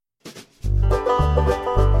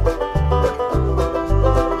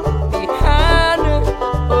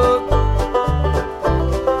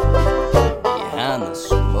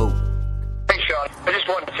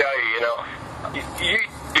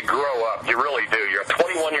really do. You're a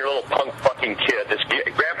 21-year-old punk fucking kid.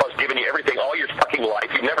 Grandpa's giving you everything all your fucking life.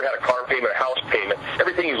 You've never had a car payment, a house payment.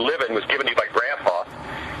 Everything you live in was given to you by Grandpa.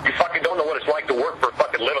 You fucking don't know what it's like to work for a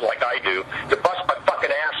fucking living like I do, to bust my fucking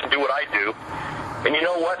ass and do what I do. And you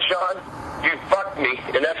know what, Sean? You fucked me,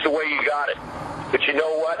 and that's the way you got it. But you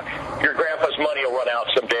know what? Your grandpa's money will run out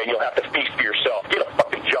someday, and you'll have to feast for yourself. Get a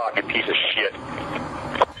fucking job, you piece of shit.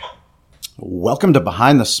 Welcome to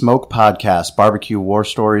Behind the Smoke Podcast, Barbecue War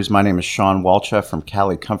Stories. My name is Sean Walchef from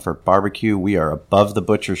Cali Comfort Barbecue. We are above the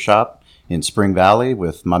butcher shop in Spring Valley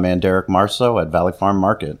with my man Derek Marceau at Valley Farm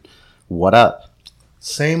Market. What up?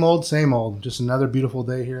 Same old, same old. Just another beautiful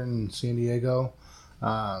day here in San Diego.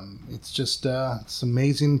 It's just it's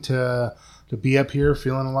amazing to be up here,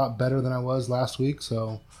 feeling a lot better than I was last week.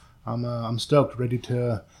 So I'm stoked, ready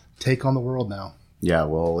to take on the world now. Yeah,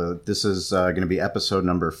 well, this is going to be episode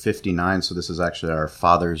number 59, so this is actually our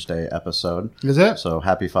Father's Day episode. Is it? So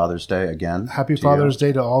happy Father's Day again. Happy Father's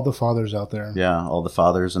Day to all the fathers out there. Yeah, all the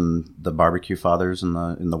fathers and the barbecue fathers in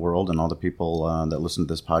the world, and all the people that listen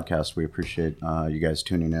to this podcast. We appreciate you guys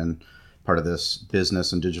tuning in. Part of this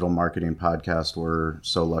business and digital marketing podcast. We're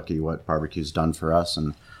so lucky what barbecue's done for us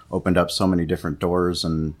and opened up so many different doors,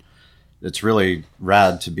 and it's really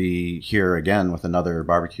rad to be here again with another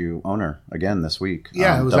barbecue owner again this week.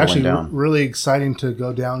 Yeah, it was actually really exciting to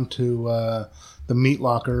go down to the Meat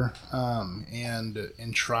Locker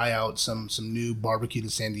and try out some new barbecue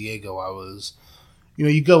to San Diego. I was,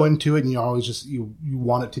 you go into it and you always just you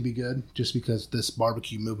want it to be good, just because this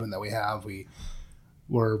barbecue movement that we have,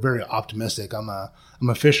 we're very optimistic. I'm a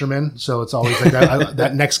fisherman, so it's always like that.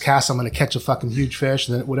 That next cast, I'm going to catch a fucking huge fish.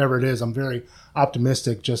 Then whatever it is, I'm very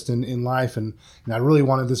optimistic just in life, and I really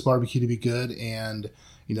wanted this barbecue to be good. And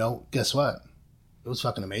guess what? It was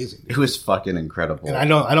fucking amazing. It was fucking incredible. And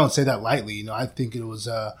I don't say that lightly. I think it was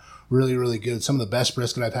really, really good. Some of the best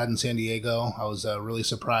brisket I've had in San Diego. I was really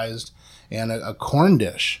surprised, and a corn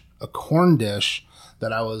dish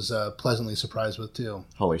that I was pleasantly surprised with too.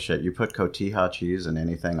 Holy shit, you put cotija cheese in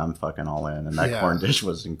anything, I'm fucking all in. And that corn dish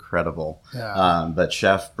was incredible. Yeah. But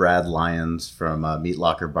Chef Brad Lyons from Meat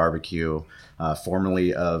Locker BBQ,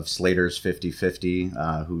 formerly of Slater's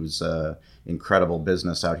 50/50, who's incredible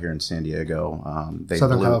business out here in San Diego.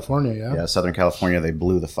 Southern California, yeah. Yeah, Southern California, they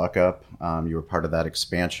blew the fuck up. You were part of that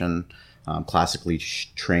expansion. Classically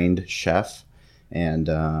trained chef.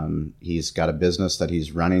 And he's got a business that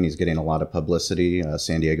he's running. He's getting a lot of publicity.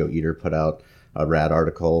 San Diego Eater put out a rad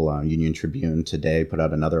article. Union Tribune today put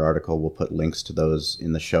out another article. We'll put links to those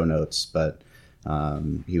in the show notes. But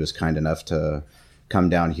he was kind enough to come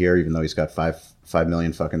down here, even though he's got 5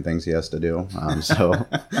 million fucking things he has to do. So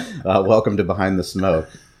welcome to Behind the Smoke.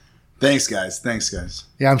 Thanks, guys.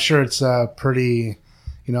 Yeah, I'm sure it's pretty.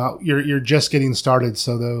 You're just getting started,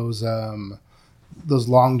 so those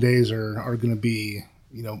long days are going to be,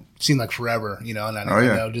 seem like forever, and I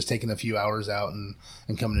know just taking a few hours out and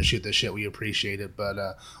coming to shoot this shit, we appreciate it.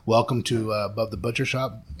 But welcome to Above the Butcher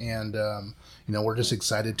Shop, and we're just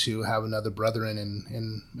excited to have another brother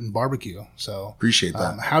in barbecue. So appreciate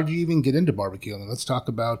that. How do you even get into barbecue? Let's talk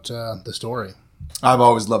about the story. I've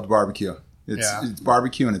always loved barbecue. It's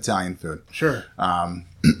barbecue and Italian food. Sure.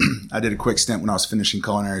 I did a quick stint when I was finishing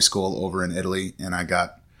culinary school over in Italy, and I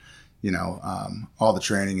got all the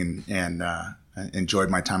training and enjoyed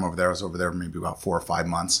my time over there. I was over there maybe about 4 or 5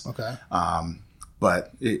 months. Okay.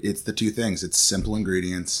 But it's the two things. It's simple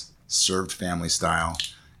ingredients, served family style,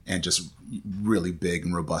 and just really big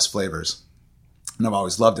and robust flavors. And I've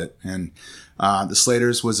always loved it. And the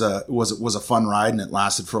Slaters was a fun ride, and it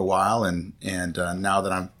lasted for a while. And now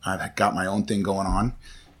that I've got my own thing going on,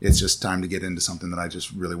 it's just time to get into something that I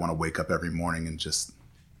just really want to wake up every morning and just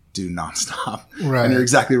do nonstop. Right. And you're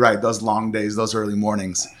exactly right. Those long days, those early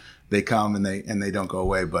mornings, they come and they don't go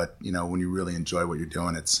away. But when you really enjoy what you're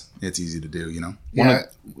doing, it's easy to do. Yeah.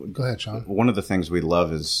 Go ahead, Sean. One of the things we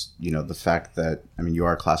love is the fact that you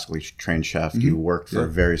are a classically trained chef. Mm-hmm. You worked for a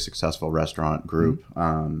very successful restaurant group.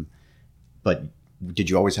 Mm-hmm. But did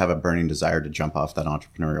you always have a burning desire to jump off that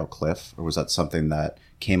entrepreneurial cliff, or was that something that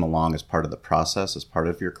came along as part of the process, as part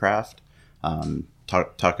of your craft?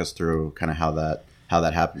 Talk us through kind of how that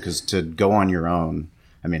happened, because to go on your own,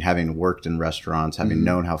 having worked in restaurants, having Mm-hmm.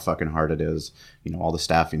 known how fucking hard it is, all the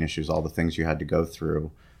staffing issues, all the things you had to go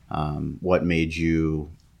through, what made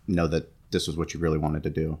you know that this was what you really wanted to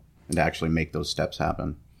do and to actually make those steps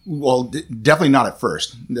happen? Well, definitely not at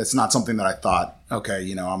first. That's not something that I thought,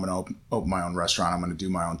 okay, I'm going to open my own restaurant. I'm going to do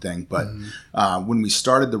my own thing. But when we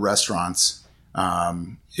started the restaurants,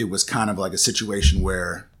 it was kind of like a situation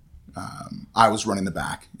where I was running the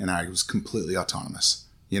back and I was completely autonomous.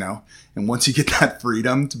 you know? And once you get that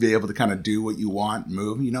freedom to be able to kind of do what you want,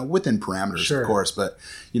 move, you know, within parameters, Sure. of course, but,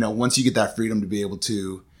 you know, once you get that freedom to be able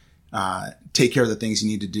to take care of the things you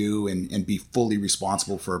need to do and be fully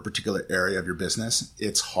responsible for a particular area of your business,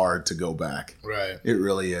 it's hard to go back. Right. It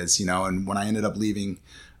really is, you know. And when I ended up leaving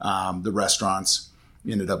the restaurants,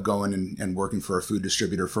 ended up going and working for a food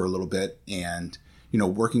distributor for a little bit, and you know,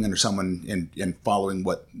 working under someone and following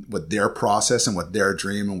what their process and what their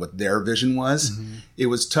dream and what their vision was, it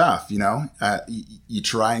was tough, you know. You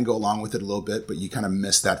try and go along with it a little bit, but you kind of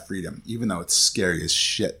miss that freedom, even though it's scary as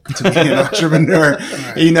shit to be an entrepreneur.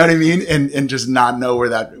 Right. You know what I mean? And just not know where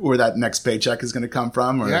that next paycheck is going to come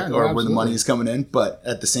from, or where the money is coming in. But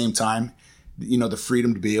at the same time, you know, the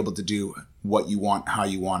freedom to be able to do what you want, how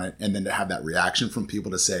you want it, and then to have that reaction from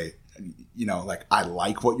people to say, you know, like, I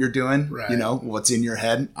like what you're doing, right. You know, what's in your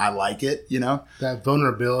head. I like it, you know. That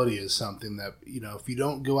vulnerability is something that, you know, if you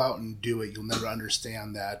don't go out and do it, you'll never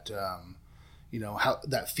understand that, you know, how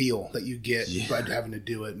that feel that you get by having to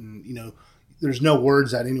do it. And, you know, there's no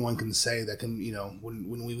words that anyone can say that can, you know,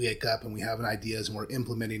 when we wake up and we have ideas and we're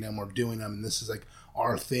implementing them, we're doing them, and this is like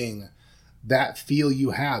our thing. That feel you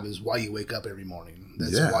have is why you wake up every morning.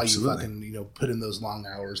 That's why absolutely. You fucking, you know, put in those long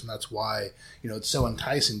hours. And that's why, you know, it's so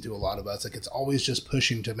enticing to a lot of us. Like, it's always just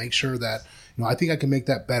pushing to make sure that, you know, I think I can make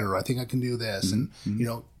that better. I think I can do this. And, you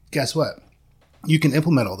know, guess what? You can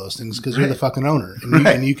implement all those things because you're the fucking owner,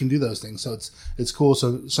 and you can do those things. So it's cool.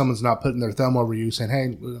 So someone's not putting their thumb over you saying,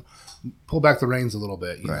 hey, pull back the reins a little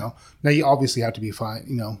bit, you know. Now, you obviously have to be fine,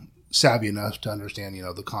 you know, savvy enough to understand, you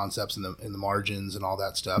know, the concepts and the margins and all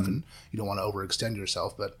that stuff, and you don't want to overextend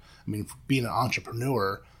yourself. But I mean, being an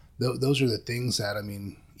entrepreneur, those are the things that, I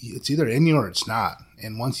mean, it's either in you or it's not.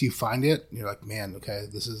 And once you find it, you're like, man, okay,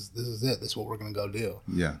 this is it. This is what we're going to go do.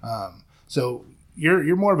 Yeah. So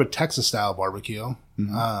you're more of a Texas style barbecue.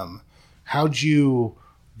 How'd you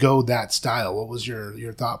go that style? What was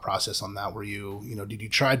your thought process on that? Were you know, did you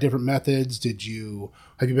try different methods? Have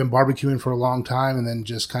you been barbecuing for a long time and then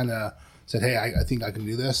just kind of said, hey, I think I can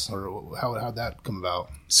do this? Or how'd that come about?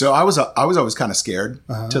 So I was always kind of scared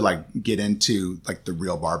to like get into like the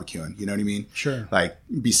real barbecuing. You know what I mean? Sure. Like,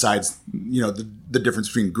 besides, you know, the difference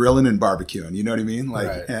between grilling and barbecuing, you know what I mean?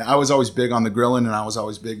 Like, and I was always big on the grilling, and I was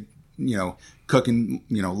always big, you know, cooking,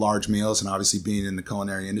 you know, large meals, and obviously being in the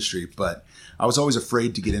culinary industry. But I was always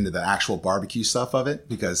afraid to get into the actual barbecue stuff of it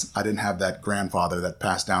because I didn't have that grandfather that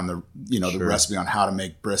passed down the, you know, the recipe on how to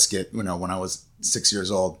make brisket, you know, when I was 6 years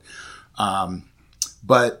old.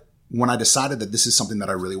 But when I decided that this is something that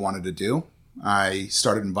I really wanted to do, I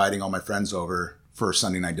started inviting all my friends over for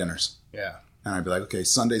Sunday night dinners. Yeah. And I'd be like, okay,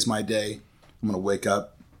 Sunday's my day. I'm going to wake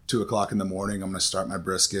up 2:00 in the morning. I'm going to start my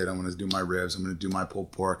brisket. I'm going to do my ribs. I'm going to do my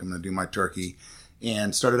pulled pork. I'm going to do my turkey.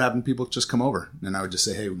 And started having people just come over. And I would just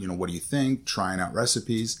say, hey, you know, what do you think? Trying out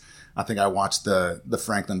recipes. I think I watched the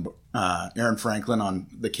Franklin, Aaron Franklin on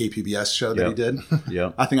the KPBS show that he did.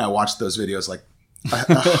 Yeah. I think I watched those videos like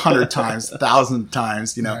 100 times, 1,000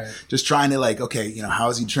 times, you know, just trying to like, okay, you know, how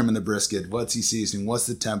is he trimming the brisket? What's he seasoning? What's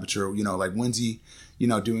the temperature? You know, like, when's he, you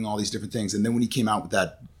know, doing all these different things? And then when he came out with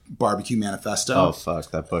that barbecue manifesto. Oh,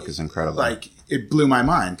 fuck. That book is incredible. Like, it blew my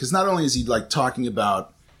mind. Because not only is he like talking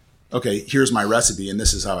about, okay, here's my recipe and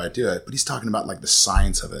this is how I do it, but he's talking about like the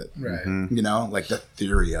science of it. Right. You know, like the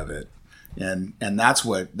theory of it. And that's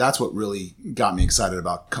what really got me excited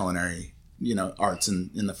about culinary, you know, arts in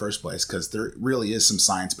the first place, because there really is some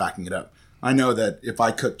science backing it up. I know that if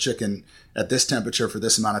I cook chicken at this temperature for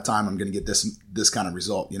this amount of time, I'm going to get this kind of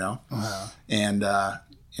result, you know?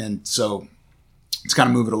 And so to kind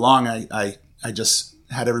of move it along, I just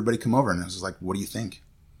had everybody come over and I was like, what do you think?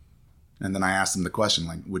 And then I asked them the question,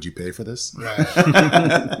 like, would you pay for this? Right.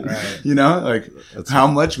 Right. You know, like, how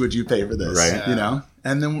much would you pay for this? Right. Yeah. You know?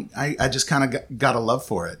 And then I just kind of got a love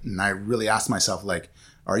for it. And I really asked myself, like,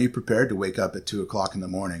 are you prepared to wake up at 2:00 in the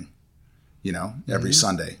morning, you know, every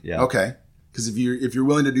Sunday? Yeah. Okay. Because if you're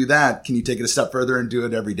willing to do that, can you take it a step further and do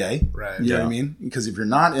it every day? Right. You know what I mean? Because if you're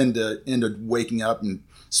not into waking up and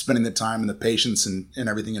spending the time and the patience and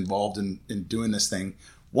everything involved in doing this thing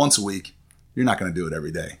once a week, you're not going to do it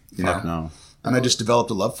every day. You know? No. And I just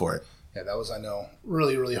developed a love for it. Yeah, that was, I know,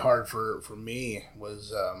 really, really hard for me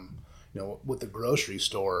was, you know, with the grocery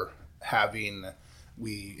store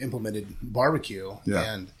we implemented barbecue,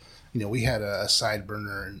 and, you know, we had a side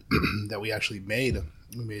burner that we actually made.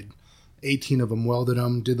 We made 18 of them, welded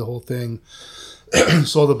them, did the whole thing,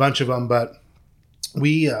 sold a bunch of them. But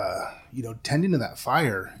we, you know, tending to that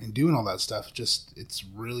fire and doing all that stuff, it's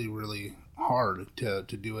really, really hard to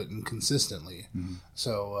do it and consistently.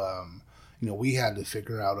 So, you know, we had to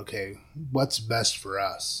figure out, okay, what's best for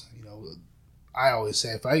us? You know, I always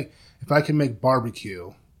say if I can make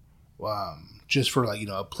barbecue, just for like,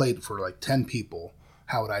 a plate for like 10 people,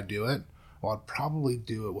 how would I do it? Well, I'd probably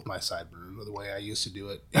do it with my sideburner the way I used to do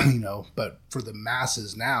it, but for the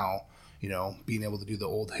masses now, being able to do the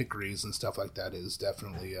old hickories and stuff like that is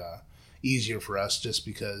definitely easier for us, just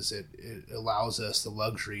because it allows us the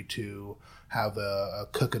luxury to have a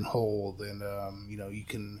cook and hold, and you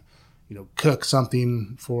can cook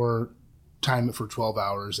something time it for 12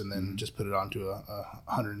 hours and then just put it onto a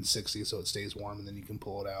 160 so it stays warm, and then you can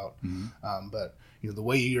pull it out. But the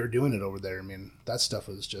way you're doing it over there, I mean, that stuff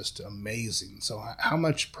is just amazing. So how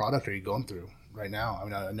much product are you going through right now? I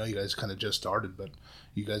mean, I know you guys kind of just started, but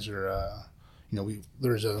you guys are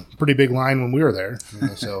there's a pretty big line when we were there,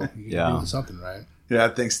 so you're doing something right. Yeah,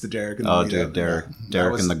 thanks to Derek. And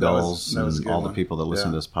Derek and the Gulls and all the people that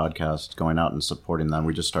listen to this podcast, going out and supporting them.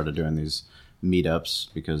 We just started doing these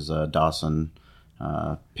meetups because Dawson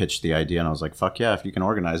pitched the idea, and I was like, "Fuck yeah! If you can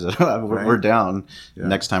organize it, we're down. Yeah.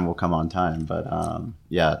 Next time we'll come on time." But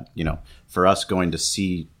for us going to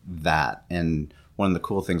see that, and one of the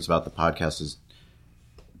cool things about the podcast is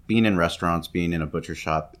being in restaurants, being in a butcher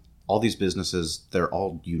shop. All these businesses, they're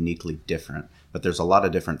all uniquely different, but there's a lot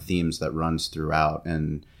of different themes that runs throughout.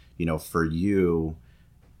 And, for you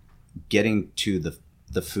getting to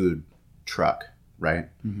the food truck, right?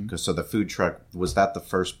 Because so the food truck, was that the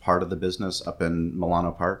first part of the business up in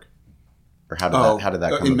Milano Park? Or how did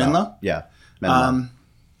that come in about? Menlo? Yeah. Menlo.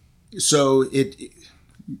 So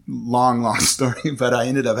long story, but I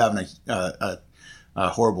ended up having a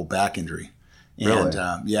horrible back injury. And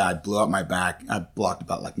really? I blew out my back. I blocked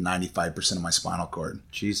about like 95% of my spinal cord.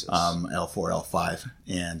 Jesus. L4, L5.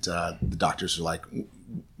 And the doctors are like,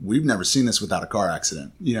 we've never seen this without a car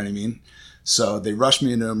accident. You know what I mean? So they rushed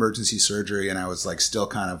me into emergency surgery, and I was like still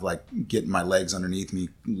kind of like getting my legs underneath me,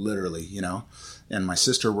 literally, And my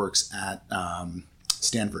sister works at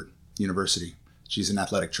Stanford University. She's an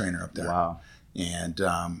athletic trainer up there. Wow. And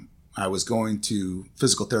I was going to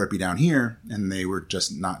physical therapy down here, and they were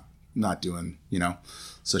just not doing,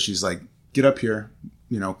 So she's like, get up here,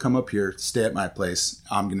 come up here, stay at my place.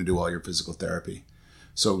 I'm going to do all your physical therapy.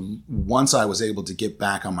 So once I was able to get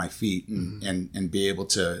back on my feet and be able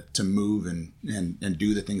to move and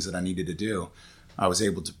do the things that I needed to do, I was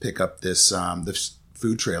able to pick up this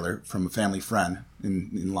food trailer from a family friend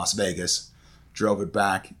in Las Vegas, drove it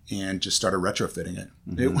back, and just started retrofitting it.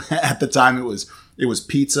 At the time, it was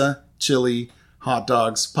pizza, chili, hot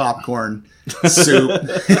dogs, popcorn, soup.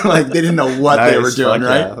 Like, they didn't know what they were doing,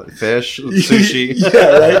 right? Yeah. Fish, sushi.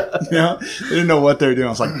 Yeah, right? They didn't know what they were doing. I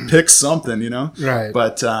was like, pick something, Right.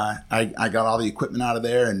 But I got all the equipment out of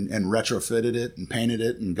there and retrofitted it and painted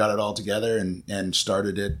it and got it all together and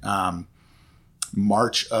started it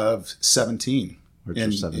March of 17.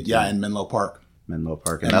 In Menlo Park. Menlo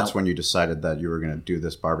Park. And that's when you decided that you were going to do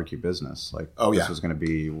this barbecue business. Like, this was going to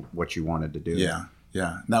be what you wanted to do. Yeah.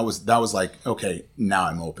 Yeah, that was like, okay, now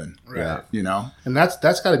I'm open. Right. And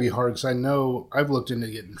that's got to be hard, because I know I've looked into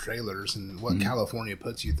getting trailers and what California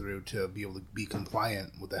puts you through to be able to be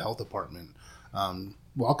compliant with the health department.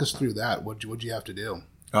 Walk us through that. What'd you have to do?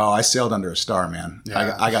 Oh, I sailed under a star, man.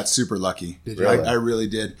 Yeah. I got super lucky. Did you? I really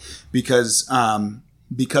did, because of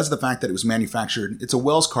the fact that it was manufactured. It's a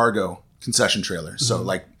Wells Cargo concession trailer, so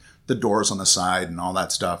like the doors on the side and all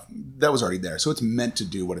that stuff, that was already there. So it's meant to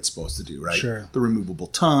do what it's supposed to do, right? Sure. The removable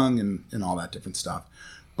tongue and all that different stuff.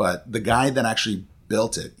 But the guy that actually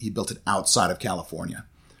built it, he built it outside of California.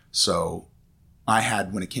 So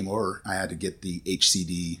when it came over, I had to get the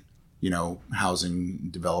HCD, housing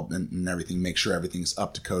development and everything, make sure everything's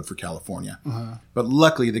up to code for California. But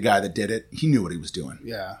luckily, the guy that did it, he knew what he was doing.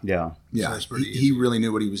 Yeah. So he really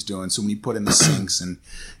knew what he was doing. So when he put in the sinks and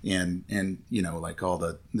like all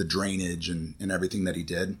the drainage and everything that he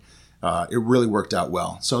did, it really worked out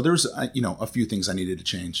well. So there's a few things I needed to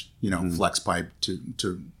change. Flex pipe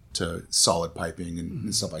to solid piping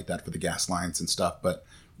and stuff like that for the gas lines and stuff. But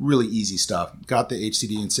really easy stuff. Got the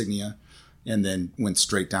HCD insignia, and then went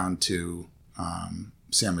straight down to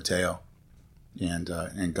San Mateo and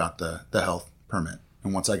got the health permit.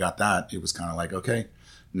 And once I got that, it was kind of like, okay,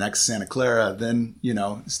 next Santa Clara. Then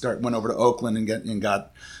went over to Oakland and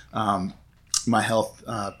got my health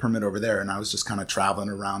permit over there. And I was just kind of traveling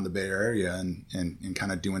around the Bay Area and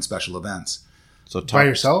kind of doing special events. So by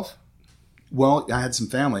yourself? Well, I had some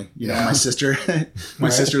family. My sister,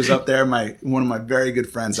 sister was up there. One of my very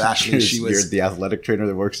good friends, Ashley. You're the athletic trainer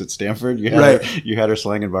that works at Stanford. You had her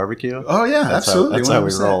slanging barbecue. Oh yeah, absolutely. That's how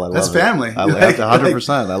we roll. I love that's it. Family. 100%.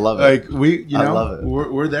 I love it. Like I love it.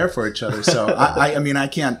 We're there for each other. So I mean, I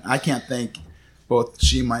can't thank Both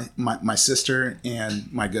she, my sister,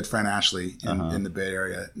 and my good friend Ashley in the Bay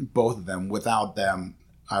Area. Both of them. Without them,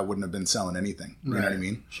 I wouldn't have been selling anything. You know what I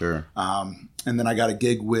mean? Sure. And then I got a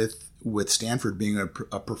gig with Stanford being a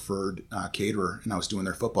preferred caterer, and I was doing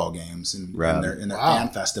their football games and their fan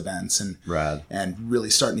fest events, and really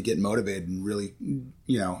starting to get motivated and really,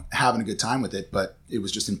 having a good time with it. But it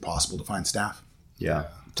was just impossible to find staff. Yeah.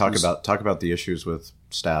 Talk about the issues with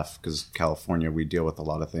staff, because California, we deal with a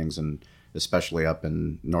lot of things, and especially up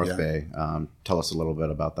in North Bay. Tell us a little bit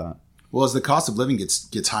about that. Well, as the cost of living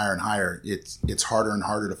gets higher and higher, it's harder and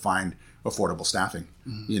harder to find affordable staffing.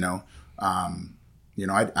 Mm-hmm.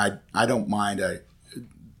 I don't mind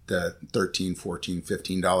the $13, $14,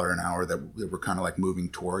 $15 an hour that we're kind of like moving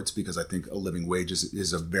towards, because I think a living wage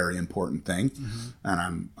is a very important thing,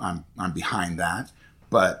 and I'm behind that.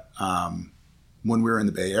 But when we were in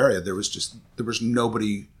the Bay Area, there was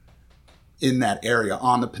nobody in that area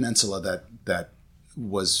on the peninsula that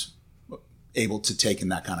was able to take in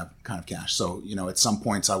that kind of cash. So, at some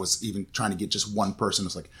points I was even trying to get just one person. It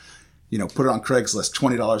was like, put it on Craigslist,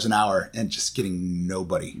 $20 an hour, and just getting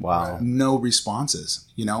nobody. Wow. No responses,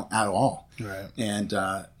 at all. Right. And,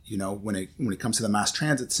 when it comes to the mass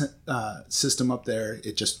transit system up there,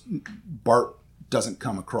 it just, BART doesn't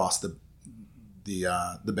come across the bay.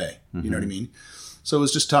 Mm-hmm. You know what I mean? So it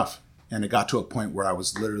was just tough. And it got to a point where I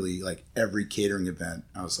was literally like, every catering event,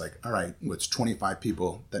 I was like, all right, well, it's 25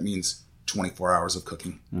 people. That means 24 hours of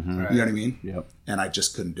cooking. Mm-hmm. Right. You know what I mean? Yep. And I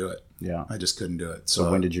just couldn't do it. Yeah. I just couldn't do it.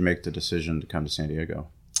 So when did you make the decision to come to San Diego?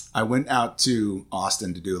 I went out to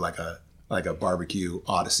Austin to do like a barbecue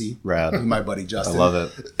odyssey with my buddy Justin. I love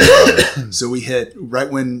it. So we hit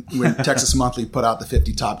right when Texas Monthly put out the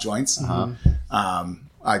 50 top joints.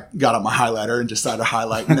 I got out my highlighter and just started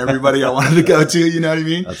highlighting everybody I wanted to go to. You know what I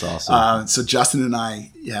mean? That's awesome. So Justin and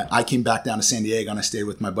I came back down to San Diego, and I stayed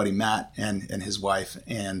with my buddy Matt and his wife.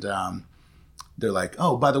 And they're like,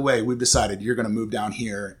 oh, by the way, we've decided you're going to move down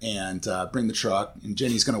here and bring the truck, and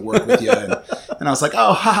Jenny's going to work with you. And I was like,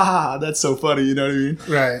 oh, ha, that's so funny. You know what I mean?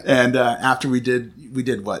 Right. And after we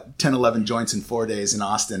did what, 10, 11 joints in 4 days in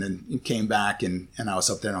Austin, and came back, and I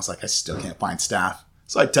was up there, and I was like, I still can't find staff.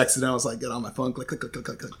 So I texted him. I was like, get on my phone, click, click, click,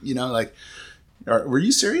 click, click. Like, were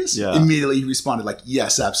you serious? Yeah. Immediately he responded like,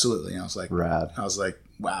 yes, absolutely. And I was like, rad. I was like,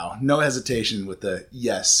 wow, no hesitation with the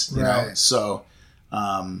yes. You know? So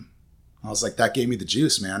I was like, that gave me the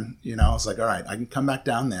juice, man. I was like, all right, I can come back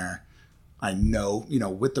down there. I know,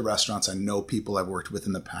 with the restaurants, I know people I've worked with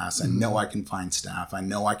in the past. I know I can find staff. I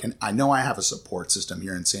know I have a support system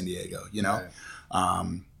here in San Diego,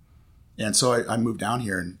 Right. And so I moved down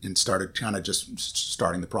here and started kind of just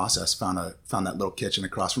starting the process. Found that little kitchen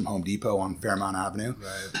across from Home Depot on Fairmount Avenue,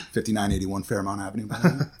 5981 Fairmount Avenue. By the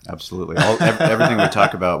way. Absolutely. Everything we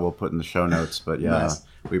talk about, we'll put in the show notes. But nice.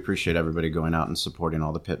 We appreciate everybody going out and supporting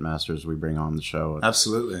all the pit masters we bring on the show.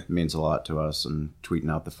 Absolutely. It means a lot to us, and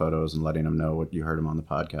tweeting out the photos and letting them know what you heard them on the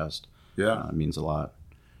podcast. Yeah. It means a lot.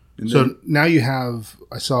 So now you have,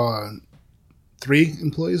 I saw 3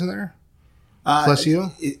 employees in there? Plus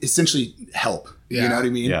you? Essentially help. Yeah. You know what I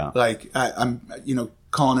mean? Yeah. Like I'm,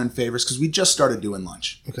 calling in favors, because we just started doing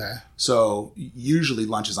lunch. Okay. So usually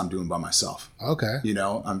lunches I'm doing by myself. Okay.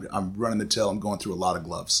 I'm running the till. I'm going through a lot of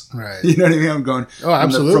gloves. Right. You know what I mean? I'm going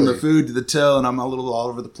absolutely from the food to the till, and I'm a little all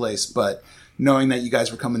over the place. But knowing that you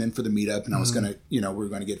guys were coming in for the meetup, and I was going to, we were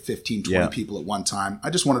going to get 15, 20 people at one time. I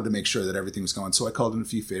just wanted to make sure that everything was going. So I called in a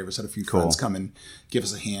few favors, had a few friends come and give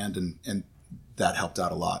us a hand, and that helped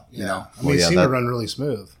out a lot. You know, I mean, it seemed to run really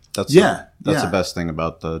smooth. That's the best thing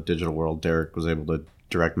about the digital world. Derek was able to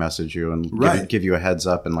direct message you and give you a heads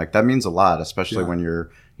up, and like that means a lot, especially when you're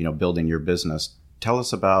building your business. Tell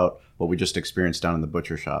us about what we just experienced down in the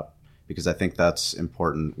butcher shop, because I think that's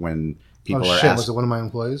important when people are asking. Was it one of my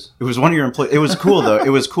employees? It was one of your employees. It was cool though. It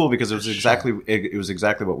was cool because it was exactly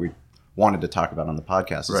what we wanted to talk about on the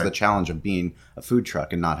podcast. It's the challenge of being a food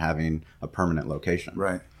truck and not having a permanent location.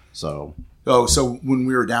 Right. So when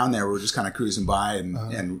we were down there, we were just kind of cruising by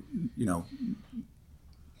and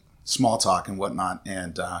small talk and whatnot.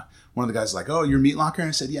 And one of the guys was like, "Oh, you're Meat Locker?" And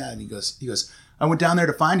I said, "Yeah." And he goes, "I went down there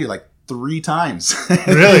to find you like 3 times."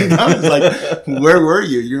 Really? I was like, "Where were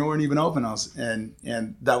you? You weren't even open."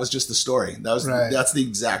 And that was just the story. That's the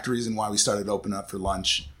exact reason why we started opening up for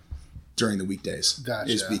lunch during the weekdays.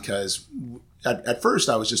 Gotcha. Is because at first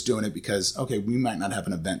I was just doing it because, okay, we might not have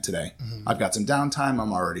an event today. Mm-hmm. I've got some downtime.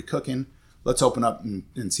 I'm already cooking. Let's open up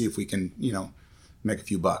and see if we can, make a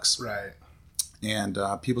few bucks. Right. And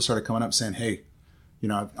people started coming up saying, "Hey,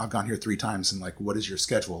 I've gone here 3 times, and like, what is your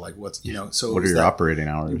schedule? Like, what's, so what are your operating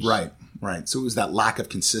hours?" Right. So it was that lack of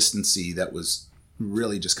consistency that was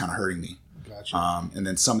really just kind of hurting me. Gotcha. Gotcha. And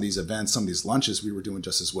then some of these events, some of these lunches, we were doing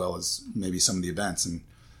just as well as maybe some of the events, and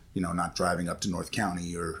not driving up to North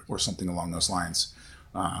County or something along those lines.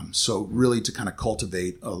 So really to kind of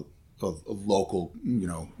cultivate a local,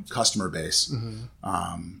 customer base,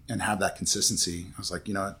 and have that consistency. I was like,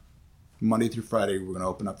 what? Monday through Friday, we're going to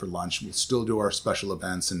open up for lunch. We'll still do our special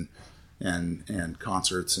events and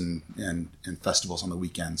concerts and festivals on the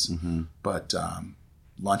weekends. Mm-hmm. But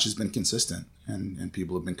lunch has been consistent, and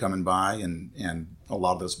people have been coming by, and a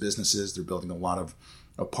lot of those businesses, they're building a lot of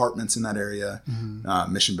apartments in that area.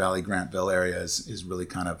 Mm-hmm. Mission Valley, Grantville area is really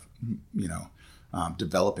kind of,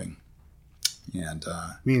 developing. And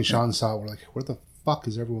me and Sean saw, we're like, where the fuck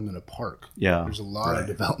is everyone going to park? Yeah. There's a lot of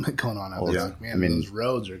development going on out there. Yeah. Like, man, those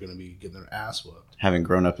roads are going to be getting their ass whooped. Having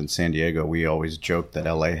grown up in San Diego, we always joke that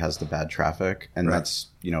LA has the bad traffic. And that's,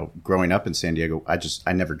 growing up in San Diego,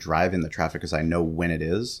 I never drive in the traffic because I know when it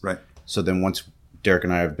is. Right. So then once Derek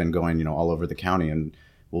and I have been going, all over the county, and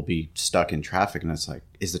we'll be stuck in traffic, and it's like,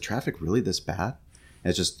 is the traffic really this bad?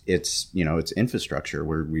 And it's infrastructure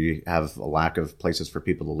where we have a lack of places for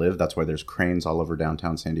people to live. That's why there's cranes all over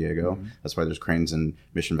downtown San Diego. Mm-hmm. That's why there's cranes in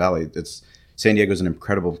Mission Valley. San Diego is an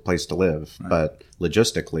incredible place to live, but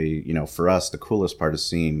logistically, for us, the coolest part is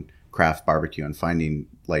seeing craft barbecue and finding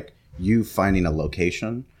a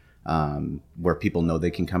location where people know they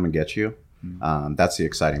can come and get you. Mm-hmm. That's the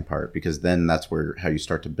exciting part, because then that's how you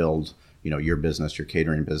start to build, your business, your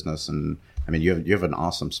catering business, and you have an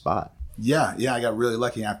awesome spot. Yeah, I got really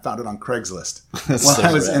lucky. I found it on Craigslist when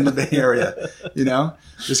I was in the Bay Area.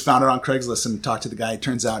 Just found it on Craigslist and talked to the guy. It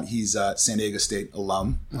turns out he's a San Diego State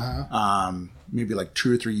alum, maybe like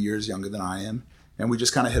 2 or 3 years younger than I am, and we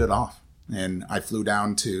just kind of hit it off. And I flew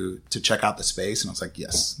down to check out the space, and I was like,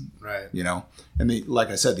 yes, right. And like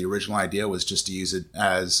I said, the original idea was just to use it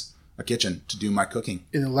as a kitchen to do my cooking.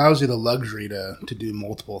 It allows you the luxury to do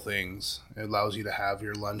multiple things. It allows you to have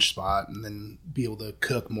your lunch spot and then be able to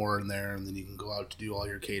cook more in there, and then you can go out to do all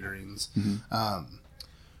your caterings. Mm-hmm.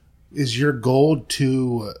 Is your goal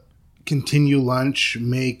to continue lunch,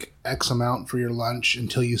 make X amount for your lunch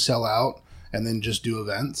until you sell out, and then just do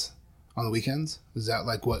events on the weekends? Is that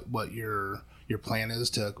like what your plan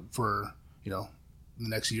is for the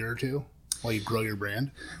next year or two while you grow your brand?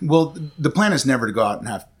 Well, the plan is never to go out and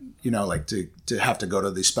have to have to go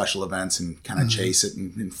to these special events and kind of chase it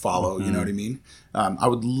and follow. You know what I mean? I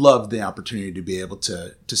would love the opportunity to be able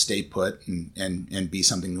to stay put and be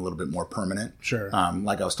something a little bit more permanent. Sure.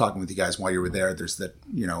 Like I was talking with you guys while you were there, there's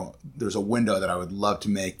there's a window that I would love to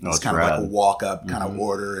make. It's kind rad. of like a walk up kind of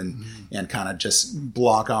order and kind of just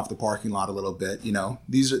block off the parking lot a little bit.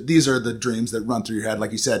 These are the dreams that run through your head.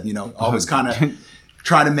 Like you said, always kind of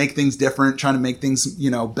try to make things different, trying to make things,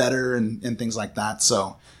 better and things like that.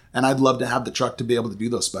 So, and I'd love to have the truck to be able to do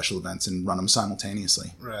those special events and run them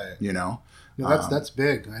simultaneously. Right. That's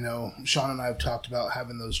big. I know Sean and I have talked about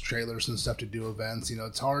having those trailers and stuff to do events.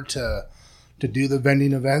 It's hard to do the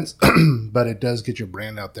vending events, but it does get your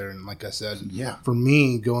brand out there. And like I said, for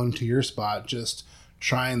me, going to your spot, just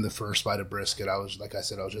trying the first bite of brisket, I was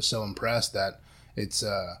just so impressed that it's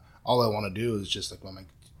all I want to do is just like,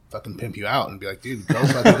 fucking pimp you out and be like, dude, go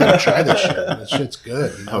fucking go try this shit. This shit's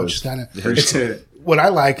good. It's just kind of what I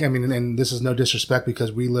like. and this is no disrespect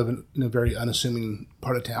because we live in a very unassuming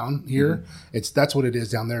part of town here. Mm-hmm. That's what it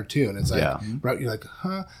is down there too. And it's like, right, you're like,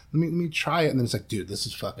 let me try it. And then it's like, dude, this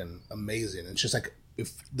is fucking amazing. It's just like,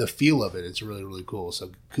 if the feel of it, it's really, really cool.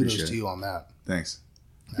 So kudos to you on that. Thanks.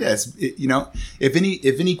 Yeah.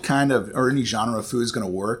 If any kind of, or any genre of food is going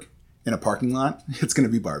to work in a parking lot, it's going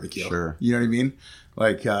to be barbecue. Sure. You know what I mean?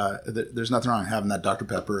 Like, there's nothing wrong with having that Dr.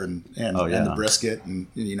 Pepper and the brisket and,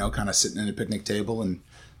 kind of sitting at a picnic table and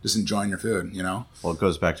just enjoying your food, Well, it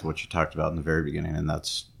goes back to what you talked about in the very beginning, and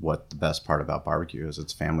that's what the best part about barbecue is.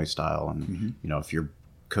 It's family style. And, if you're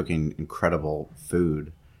cooking incredible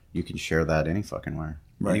food, you can share that any fucking where.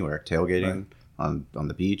 Right. Anywhere. Tailgating, on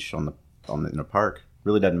the beach, in a park.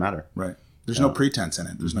 Really doesn't matter. Right. There's no pretense in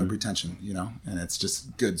it. There's no pretension, and it's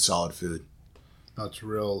just good, solid food. That's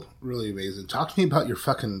really amazing. Talk to me about your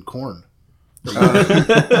fucking corn.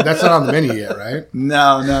 That's not on the menu yet, right?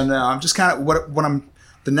 No. I'm just kind of what I'm.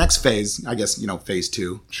 The next phase, I guess, phase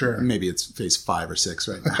 2. Sure. Maybe it's phase 5 or 6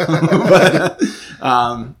 right now. But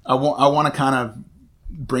I want to kind of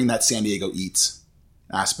bring that San Diego Eats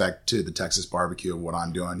aspect to the Texas barbecue of what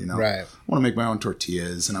I'm doing. Right. I want to make my own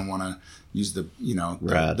tortillas, and I want to use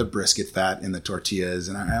the brisket fat in the tortillas,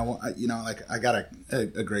 and I got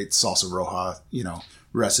a great salsa roja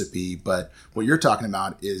recipe. But what you're talking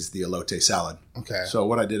about is the elote salad. Okay. So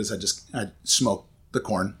what I did is I smoked the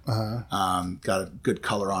corn. Got a good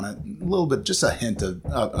color on it. A little bit, just a hint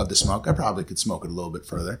of the smoke. I probably could smoke it a little bit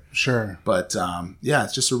further. Sure. But yeah,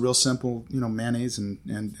 it's just a real simple, mayonnaise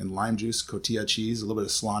and lime juice, cotija cheese, a little bit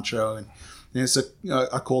of cilantro, and it's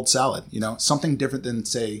a cold salad. Something different than,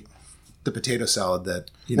 say, the potato salad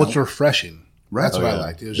that What's refreshing. Right. That's what I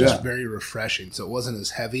liked. It was just very refreshing. So it wasn't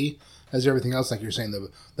as heavy as everything else, like you're saying,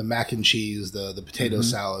 the mac and cheese, the potato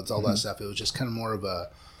salads, all that stuff. It was just kind of more of a,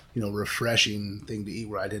 refreshing thing to eat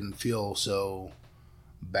where I didn't feel so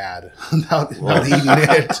bad about eating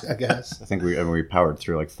it, I guess. I think we powered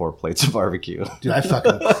through like 4 plates of barbecue. Dude,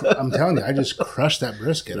 I'm telling you, I just crushed that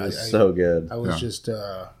brisket. It was so good. I was just,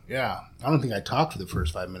 I don't think I talked for the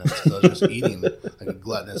first 5 minutes because I was just eating like a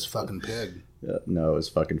gluttonous fucking pig. Yeah, no, it was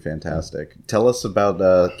fucking fantastic. Tell us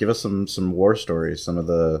about, give us some war stories, some of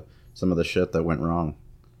the shit that went wrong.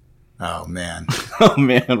 Oh man. Oh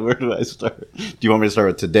man, where do I start? Do you want me to start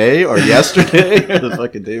with today or yesterday or the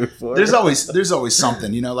fucking day before? There's always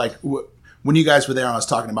something, like when you guys were there, I was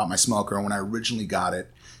talking about my smoker. When I originally got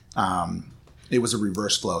it, it was a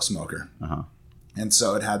reverse flow smoker, and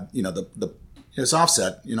so it had it was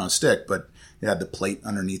offset, stick, but it had the plate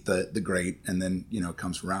underneath the grate, and then it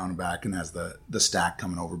comes around and back and has the stack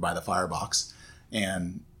coming over by the firebox,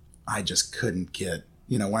 and I just couldn't get.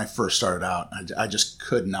 When I first started out, I just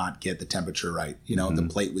could not get the temperature right. The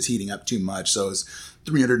plate was heating up too much. So it was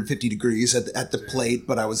 350 degrees at the plate,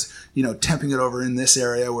 but I was, temping it over in this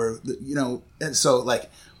area where, and so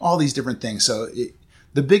like all these different things. So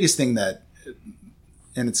the biggest thing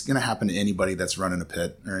and it's going to happen to anybody that's running a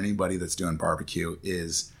pit or anybody that's doing barbecue,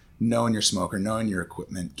 is knowing your smoker, knowing your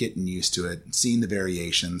equipment, getting used to it, seeing the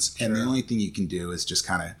variations. Sure. And the only thing you can do is just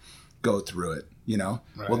kind of go through it.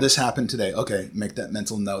 Right. Well, this happened today. Okay, make that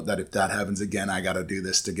mental note that if that happens again, I got to do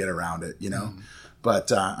this to get around it,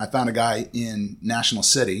 But I found a guy in National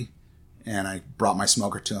City, and I brought my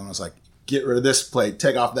smoker to him. I was like, get rid of this plate,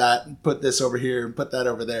 take off that, put this over here, put that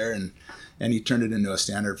over there. And he turned it into a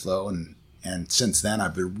standard flow. And since then,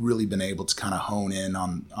 I've really been able to kind of hone in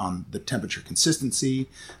on the temperature consistency,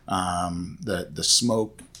 the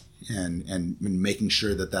smoke, and making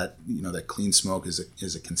sure that clean smoke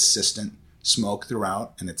is a consistent smoke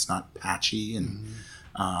throughout, and it's not patchy, and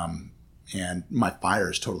my fire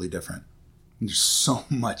is totally different. There's so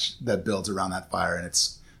much that builds around that fire, and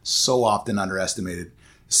it's so often underestimated,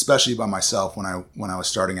 especially by myself when I was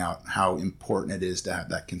starting out, how important it is to have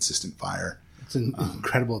that consistent fire. It's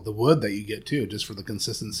incredible the wood that you get too, just for the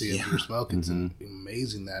consistency of your smoke. It's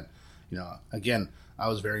amazing that again, I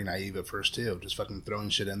was very naive at first too, just fucking throwing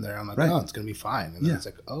shit in there. I'm like, oh, it's gonna be fine, and then it's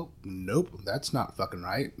like, oh nope, that's not fucking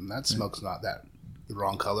right, and that smoke's not the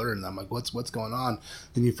wrong color, and I'm like, what's going on?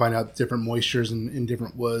 Then you find out different moistures in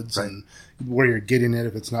different woods and where you're getting it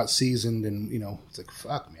if it's not seasoned, and it's like,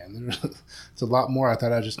 fuck, man, it's a lot more. I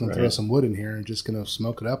thought I was just gonna throw some wood in here and just gonna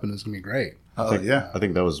smoke it up, and it's gonna be great. I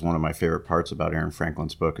think that was one of my favorite parts about Aaron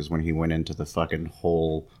Franklin's book, is when he went into the fucking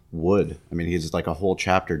whole wood. I mean, he's like a whole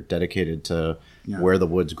chapter dedicated to where the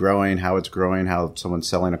wood's growing, how it's growing, how someone's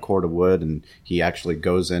selling a cord of wood, and he actually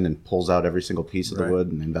goes in and pulls out every single piece of the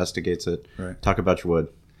wood and investigates it. Right. Talk about your wood.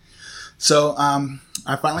 So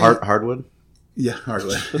I finally hardwood. Yeah,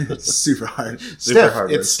 hardwood. It's super hard. Stiff.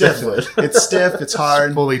 Hardwood. It's stiff. It's stiff. It's hard.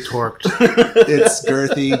 It's fully torqued. It's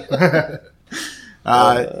girthy.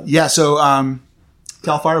 So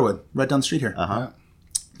Cal Firewood, right down the street here.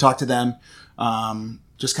 Talk to them.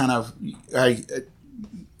 Just kind of,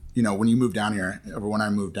 when you move down here, or when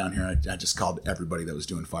I moved down here, I just called everybody that was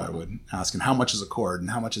doing firewood, asking how much is a cord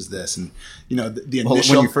and how much is this, and the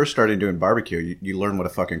initial. When you first started doing barbecue, you learn what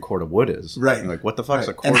a fucking cord of wood is, right? You're like, what the fuck is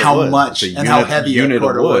a cord and of how wood? much and how heavy a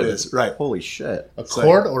cord of wood is, right? Holy shit! A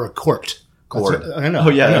cord or a quart? Cord. I know. Oh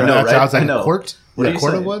yeah, I know, right? I was like, I know. A quart? What a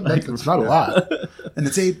quart of wood? It's not a lot. And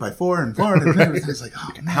it's 8x4 and 4 and everything. It's like, oh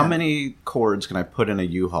man. How many cords can I put in a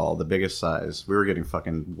U-Haul, the biggest size? We were getting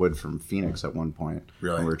fucking wood from Phoenix at one point.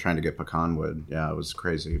 Really? When we were trying to get pecan wood. Yeah, it was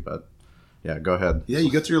crazy, but yeah, go ahead. Yeah,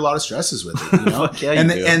 you go through a lot of stresses with it, Fuck yeah,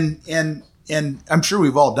 you do. And I'm sure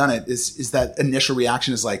we've all done it. Is that initial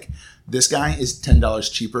reaction is like, this guy is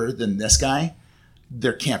 $10 cheaper than this guy.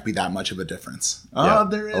 There can't be that much of a difference. Yeah. Oh,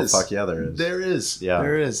 there is. Oh, fuck yeah, there is. There is. Yeah.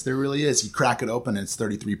 There is. There really is. You crack it open and it's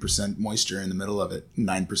 33% moisture in the middle of it,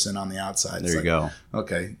 9% on the outside. There you go.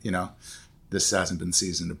 Okay, this hasn't been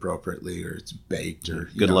seasoned appropriately, or it's baked, or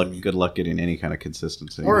good luck. Good luck getting any kind of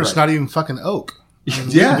consistency. Or it's not even fucking oak.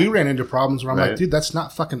 We ran into problems where I'm like, dude, that's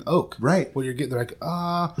not fucking oak. Right. What you're getting, they're like,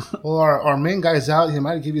 well, our main guy's out. He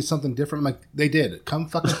might give you something different. I'm like, they did. Come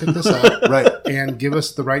fucking pick this up, right, and give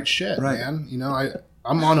us the right shit, man.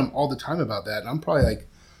 I'm on them all the time about that, and I'm probably like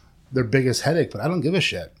their biggest headache, but I don't give a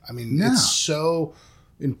shit. I mean, No. it's so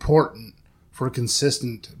important for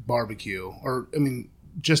consistent barbecue, or I mean,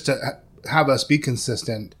 just to have us be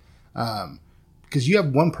consistent. Because you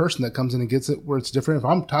have one person that comes in and gets it where it's different. If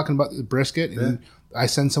I'm talking about the brisket and I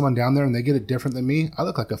send someone down there and they get it different than me, I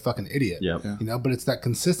look like a fucking idiot. Yep. You know, but it's that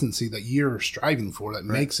consistency that you're striving for that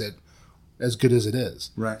makes it as good as it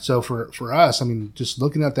is. Right. So for us, I mean, just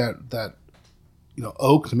looking at that you know,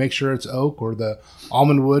 oak to make sure it's oak, or the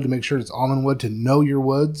almond wood to make sure it's almond wood, to know your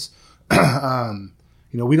woods.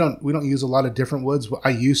 You know, we don't use a lot of different woods. I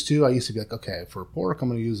used to be like, okay, for pork, I'm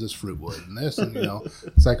going to use this fruit wood and this, and you know,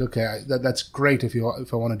 it's like, okay, that's great if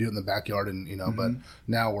I want to do it in the backyard, and you know, but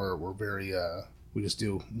now we're very we just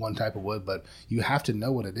do one type of wood, but you have to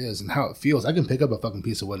know what it is and how it feels. I can pick up a fucking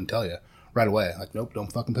piece of wood and tell you right away, like, nope,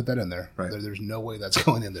 don't fucking put that in there. Right. There's no way that's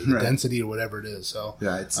going in there. The density or whatever it is. So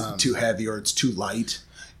Yeah, it's too heavy or it's too light.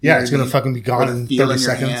 yeah, it's going to fucking be gone in 30 in your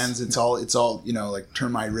seconds. hands. It's all you know, like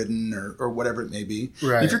termite ridden or whatever it may be.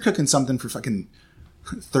 Right. If you're cooking something for fucking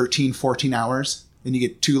 13, 14 hours and you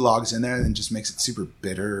get 2 logs in there and it just makes it super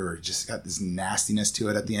bitter or just got this nastiness to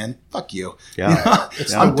it at the end, fuck you. Yeah. You know?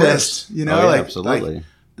 It's I'm the worst. pissed. You know, Oh, yeah, like absolutely. like,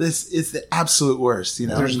 this is the absolute worst. You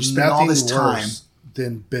know, There's you spend nothing all this time. worse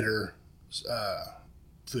than bitter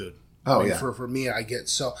food. Oh, I mean, yeah. For me, I can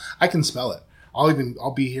smell it.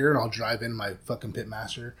 I'll be here and I'll drive in my fucking pit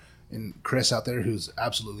master and Chris out there, who's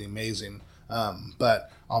absolutely amazing.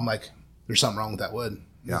 But I'm like, there's something wrong with that wood.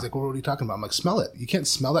 Yeah. He's like, well, what are you talking about? I'm like, smell it. You can't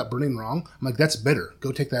smell that burning wrong. I'm like, that's bitter.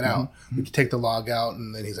 Go take that out. We take the log out,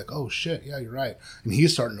 and then he's like, oh shit, yeah, you're right. And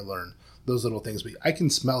he's starting to learn those little things. But I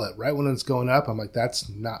can smell it right when it's going up. I'm like, that's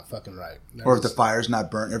not fucking right. Or if the fire's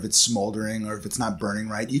not burnt, or if it's smoldering, or if it's not burning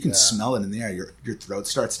right, you can smell it in the air. Your throat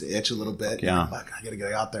starts to itch a little bit. Yeah. You're like, fuck, I gotta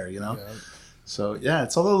get out there, you know? Yeah. So yeah,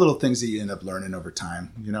 it's all the little things that you end up learning over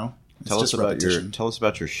time, you know? It's Tell us just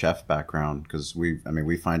about your chef background, because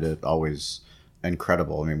we find it always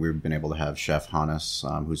incredible. I mean, we've been able to have Chef Hannes,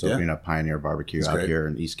 who's opening up Pioneer Barbecue out here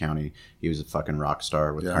in East County. He was a fucking rock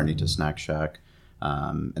star with Carnita Snack Shack.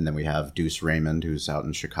 And then we have Deuce Raymond, who's out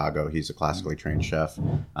in Chicago. He's a classically trained chef.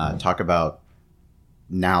 Talk about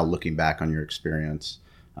now, looking back on your experience,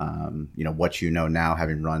 you know, what you know now,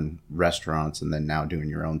 having run restaurants and then now doing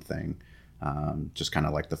your own thing. Just kind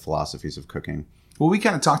of like the philosophies of cooking. Well, we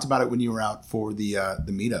kind of talked about it when you were out for the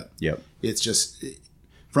meetup. Yep. It's just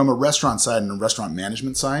from a restaurant side and a restaurant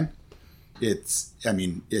management side, it's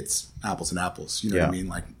apples and apples. You know what I mean?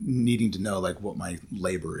 Like needing to know like what my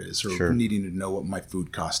labor is, or needing to know what my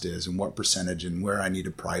food cost is, and what percentage, and where I need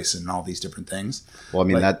to price, and all these different things. Well, I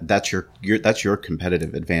mean, like, that's your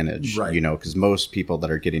competitive advantage, right? You know, because most people that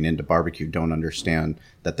are getting into barbecue don't understand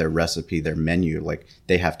that their recipe, their menu, like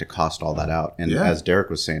they have to cost all that out. And as Derek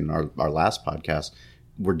was saying in our last podcast,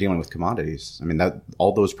 we're dealing with commodities. I mean, that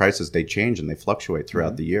all those prices, they change and they fluctuate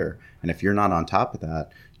throughout the year. And if you're not on top of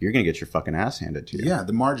that, you're going to get your fucking ass handed to you. Yeah,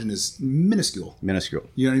 the margin is minuscule. Minuscule.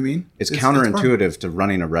 You know what I mean? It's counterintuitive to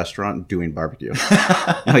running a restaurant doing barbecue.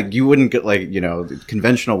 Like you wouldn't get like, you know,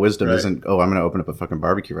 conventional wisdom isn't, oh, I'm going to open up a fucking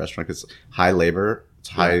barbecue restaurant, because high labor, it's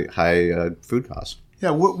high food cost. Yeah,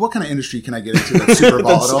 what kind of industry can I get into that's super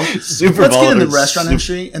volatile? Let's get in the restaurant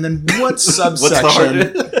industry, and then what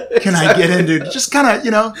subsection can I get into? Just kind of, you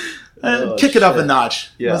know, kick it up a notch.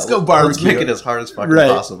 Yeah, let's go barbecue. Let's make it as hard as fucking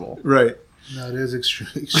possible. Right. No, it is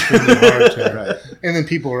extremely hard to. And then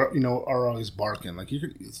people are, you know, are always barking like,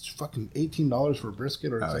 it's fucking $18 for a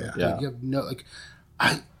brisket, or it's like you have no like,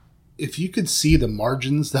 if you could see the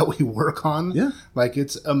margins that we work on, like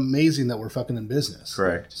it's amazing that we're fucking in business.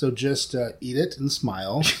 Correct. So just eat it and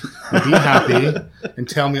smile, and be happy, and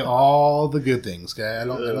tell me all the good things. Okay, I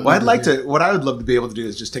don't. Well, what I would love to be able to do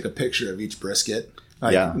is just take a picture of each brisket,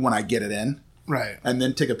 like when I get it in. Right. And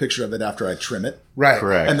then take a picture of it after I trim it. Right.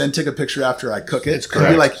 Correct. And then take a picture after I cook it. It's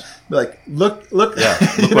correct. Be like, look. Yeah.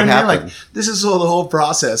 You know Look what happened. Like, this is the whole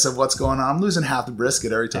process of what's going on. I'm losing half the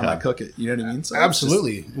brisket every time I cook it. You know what I mean? So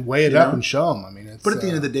absolutely. Weigh it up and show them. I mean, it's, but at the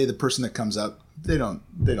end of the day, the person that comes up, they don't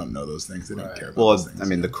know those things. They don't care about those things. I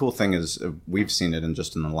mean, the cool thing is we've seen it in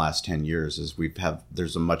the last 10 years is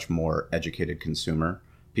there's a much more educated consumer.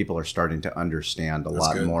 People are starting to understand a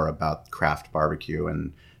lot more about craft barbecue.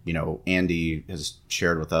 And, you know, Andy has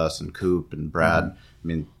shared with us, and Coop and Brad. I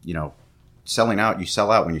mean, you know, selling out, you sell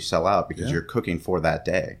out when you sell out because you're cooking for that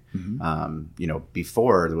day. You know,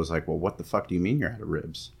 before it was like, well, what the fuck do you mean you're out of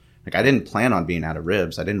ribs? Like, I didn't plan on being out of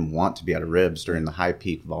ribs. I didn't want to be out of ribs during the high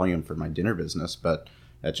peak volume for my dinner business, but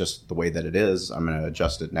that's just the way that it is. I'm going to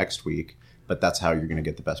adjust it next week, but that's how you're going to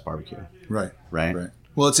get the best barbecue. Right. Right.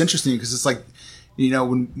 Well, it's interesting because it's like, you know,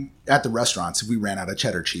 when at the restaurants, if we ran out of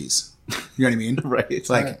cheddar cheese, you know what I mean? Right. It's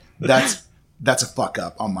like, that's that's a fuck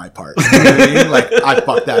up on my part. You know what I mean? Like, I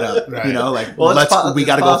fucked that up. Right. You know, like, Well, we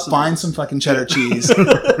got to go find some fucking cheddar cheese.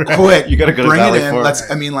 Quick. You got to go to bring Valley it in. Forge.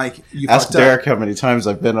 I mean, like, you Ask fucked up. Derek how many times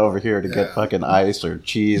I've been over here to get fucking ice or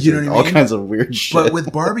cheese You know or what I all mean? kinds of weird shit. But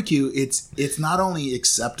with barbecue, it's not only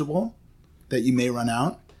acceptable that you may run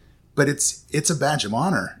out, but it's a badge of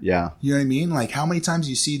honor. Yeah. You know what I mean? Like, how many times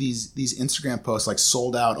you see these Instagram posts like,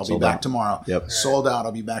 sold out, I'll Sold be back out. tomorrow. Yep. Sold out,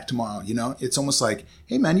 I'll be back tomorrow. You know, it's almost like,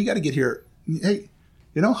 hey man, you got to get here. Hey,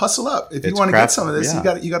 you know, hustle up. If you It's want to get craft- some of this,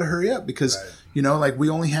 yeah. you got to hurry up because you know, like, we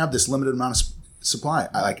only have this limited amount of supply.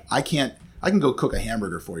 I can go cook a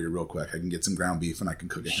hamburger for you real quick. I can get some ground beef and I can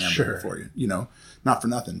cook a hamburger for you. You know, not for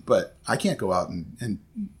nothing, but I can't go out and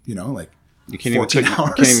you know, like, You can't even, 14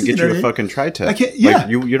 hours, can't even get you know you what I a mean? fucking tri-tip. I can't- yeah. Like,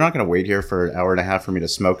 you're not going to wait here for an hour and a half for me to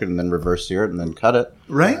smoke it and then reverse sear it and then cut it.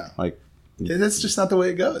 right? Like, That's just not the way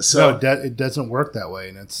it goes. So No, it doesn't work that way,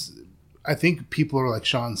 and I think people are, like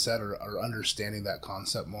Sean said, are understanding that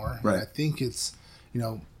concept more. Right. And I think it's, you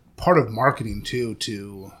know, part of marketing too,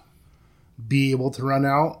 to be able to run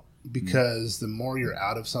out, because the more you're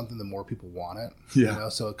out of something, the more people want it. Yeah. You know,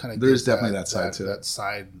 so it kind of There's definitely that side to it. That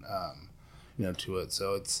side, you know, to it.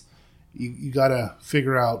 So it's you got to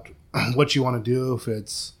figure out what you want to do. If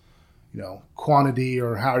it's, you know, quantity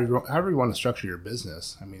or however you want to structure your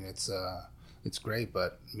business. I mean, it's great,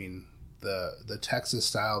 but I mean, the Texas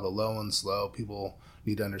style, the low and slow, people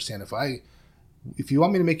need to understand. If you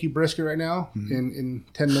want me to make you brisket right now in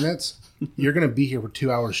 10 minutes, you're going to be here for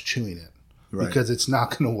 2 hours chewing it. Right. Because it's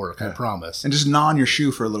not going to work, I promise. and just gnaw on your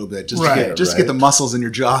shoe for a little bit, just Right, to get the muscles in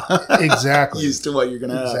your jaw Exactly. used to what you're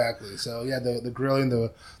gonna have. Exactly. So yeah, the grilling,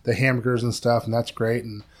 the hamburgers and stuff, and that's great,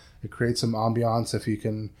 and it creates some ambiance if you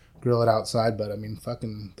can grill it outside. But I mean,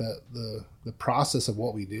 fucking the process of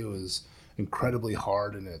what we do is incredibly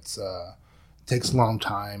hard, and it takes a long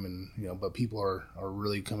time, and you know, but people are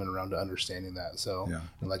really coming around to understanding that. So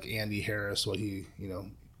and like Andy Harris, what he, you know,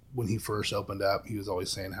 when he first opened up, he was always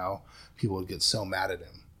saying how people would get so mad at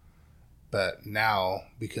him. But now,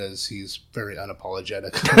 because he's very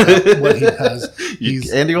unapologetic about what he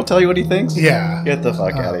does, Andy will tell you what he thinks? Yeah. Get the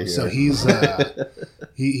fuck out of here. So he's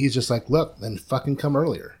he's just like, look, then fucking come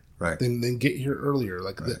earlier. Right. Then get here earlier.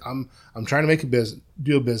 Like, I'm trying to make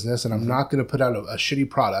do a business, and I'm not going to put out a shitty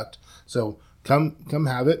product. So come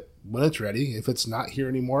have it when it's ready. If it's not here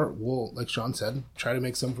anymore, we'll, like Sean said, try to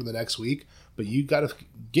make some for the next week. But you got to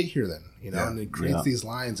get here then, you know. And it creates these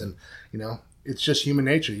lines, and you know, it's just human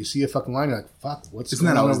nature. You see a fucking line, you're like, fuck, what's Isn't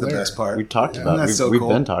going that on always over the there? best part? We talked about That's we've, so we've cool.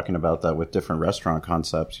 been talking about that with different restaurant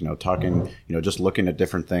concepts, you know, talking, you know, just looking at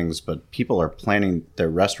different things, but people are planning their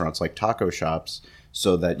restaurants like taco shops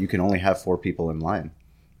so that you can only have 4 people in line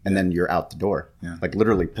and then you're out the door. Yeah. Like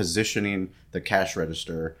literally positioning the cash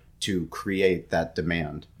register to create that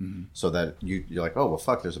demand so that you're like, oh, well,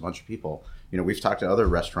 fuck, there's a bunch of people. You know, we've talked to other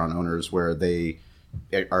restaurant owners where they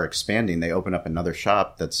are expanding. They open up another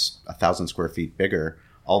shop that's 1,000 square feet bigger.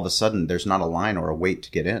 All of a sudden, there's not a line or a wait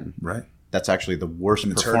to get in. Right. That's actually the worst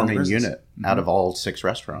And it's hurting the performing business. unit out of all 6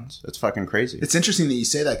 restaurants. It's fucking crazy. It's interesting that you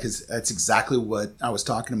say that because that's exactly what I was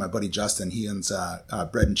talking to my buddy Justin. He owns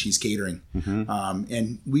Bread and Cheese Catering.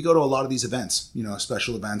 And we go to a lot of these events, you know,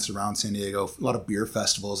 special events around San Diego, a lot of beer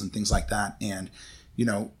festivals and things like that. And, you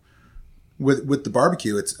know, with the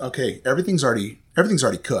barbecue, it's okay. Everything's already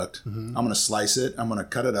cooked. I'm going to slice it. I'm going to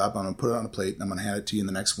cut it up. I'm going to put it on a plate. And I'm going to hand it to you in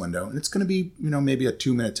the next window. And it's going to be, you know, maybe a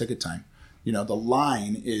 2-minute ticket time. You know, the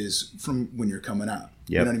line is from when you're coming out.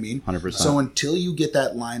 You Yep, know what I mean? 100%. So until you get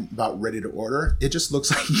that line about ready to order, it just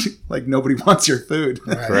looks like nobody wants your food.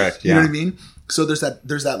 Correct. You know Yeah. what I mean? So there's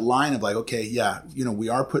that line of like, okay, yeah, you know, we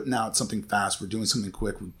are putting out something fast. We're doing something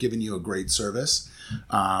quick. We're giving you a great service.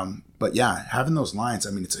 But yeah, having those lines,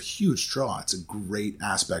 I mean, it's a huge draw. It's a great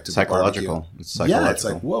aspect of Psychological. the barbecue. It's psychological. Yeah, it's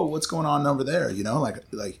like, whoa, what's going on over there? You know,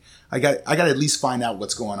 like I got to at least find out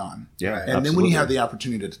what's going on. Yeah, And then when you absolutely. have the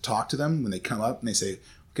opportunity to talk to them, when they come up and they say,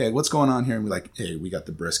 okay, what's going on here? And we're like, hey, we got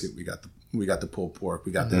the brisket, we got the pulled pork,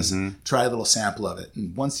 we got this. Try a little sample of it.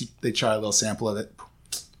 And once they try a little sample of it,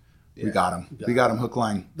 we got them. We got them hook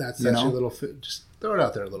line. That's you your know? little just throw it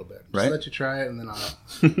out there a little bit. Just Right. let you try it, and then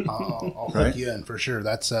I'll hook Right. you in for sure.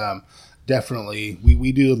 That's definitely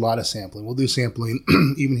we do a lot of sampling. We'll do sampling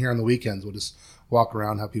even here on the weekends. We'll just walk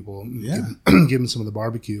around, have people give them some of the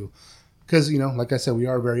barbecue, because you know, like I said, we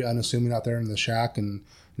are very unassuming out there in the shack, and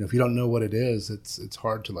you know, if you don't know what it is, it's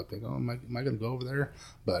hard to like, oh, am I going to go over there?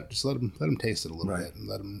 But just let them taste it a little bit and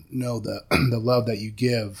let them know the the love that you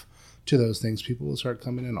give to those things. People will start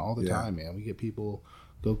coming in all the time, man. We get people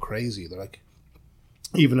go crazy. They're like,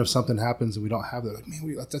 even if something happens and we don't have it, they're like,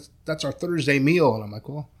 man, that's our Thursday meal. And I'm like,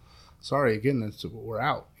 well, sorry, again, we're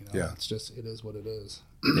out. Yeah. It's just, it is what it is.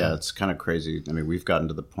 Yeah, it's kind of crazy. I mean, we've gotten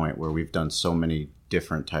to the point where we've done so many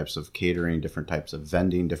different types of catering, different types of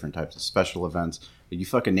vending, different types of special events. You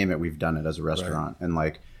fucking name it, we've done it as a restaurant. Right. And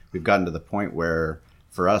like, we've gotten to the point where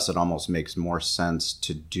for us, it almost makes more sense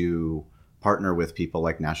to partner with people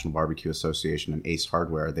like National Barbecue Association and Ace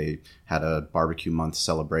Hardware. They had a barbecue month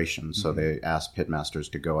celebration. So they asked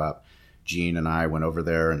pitmasters to go up. Gene and I went over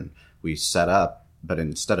there and we set up, but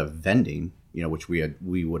instead of vending, which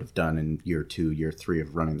we would have done in year 2, year 3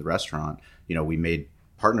 of running the restaurant, we made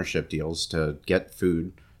partnership deals to get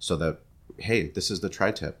food so that, hey, this is the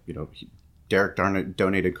tri-tip. Derek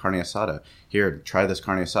donated carne asada. Here, try this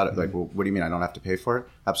carne asada. Mm-hmm. Like, well, what do you mean I don't have to pay for it?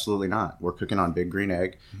 Absolutely not. We're cooking on Big Green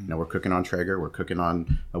Egg. Mm-hmm. We're cooking on Traeger. We're cooking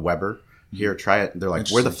on a Weber. Here, try it. They're like,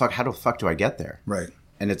 how the fuck do I get there? Right.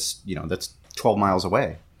 And it's, that's 12 miles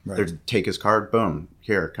away. Right. They're take his card, boom,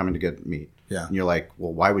 here, coming to get meat. Yeah. And you're like,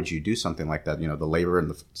 well, why would you do something like that? The labor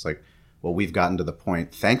and it's like, well, we've gotten to the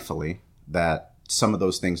point, thankfully, that some of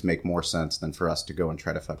those things make more sense than for us to go and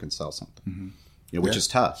try to fucking sell something. Mm-hmm. Which is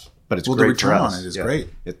tough, but it's great the return for us. on it is great.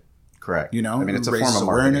 Correct. I mean, it's a form of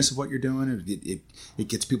awareness of what you're doing. It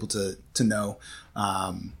gets people to know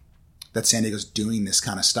that San Diego's doing this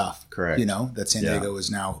kind of stuff. Correct. That San Diego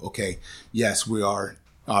is now, okay, yes, we are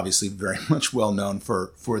obviously very much well known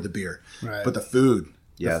for the beer. Right. But the food,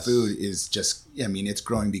 the food is just, it's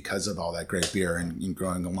growing because of all that great beer and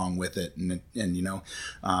growing along with it. And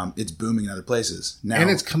it's booming in other places. Now, and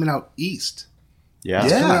it's coming out east. Yeah.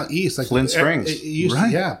 It's coming out east. Like Flint Springs.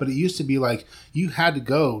 But it used to be like you had to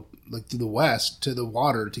go like to the west, to the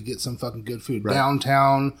water to get some fucking good food. Right.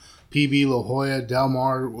 Downtown, PB, La Jolla, Del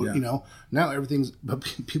Mar, now everything's, but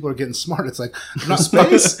people are getting smart. It's like, I'm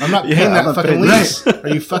not paying that fucking lease. Right. Are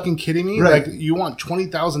you fucking kidding me? Right. Like, you want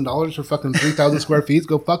 $20,000 for fucking 3,000 square feet?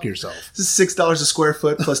 Go fuck yourself. This is $6 a square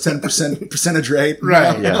foot plus 10% percentage rate.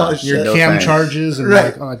 Right. Your cam charges and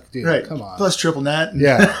dude, come on. Plus triple net.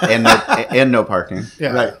 Yeah. and no parking.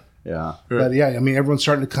 Yeah. Right. Yeah. But everyone's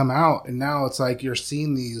starting to come out, and now it's like you're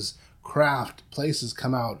seeing these craft places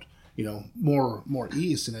come out, more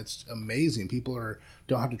east, and it's amazing. People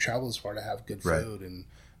don't have to travel as far to have good food, and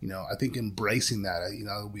I think embracing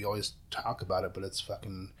that. We always talk about it, but it's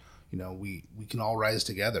fucking. We can all rise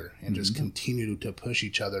together and just continue to push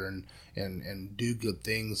each other and do good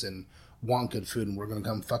things and want good food, and we're going to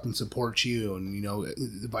come fucking support you,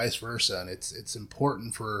 and vice versa. And it's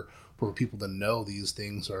important for people to know these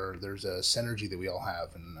things there's a synergy that we all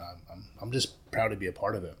have, and I'm just proud to be a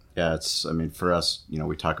part of it. Yeah, for us,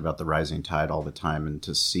 we talk about the rising tide all the time, and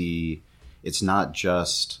to see it's not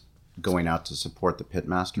just going out to support the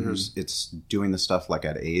pitmasters, it's doing the stuff like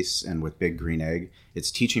at Ace and with Big Green Egg. It's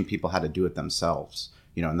teaching people how to do it themselves,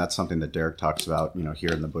 and that's something that Derek talks about,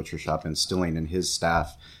 here in the butcher shop, instilling in his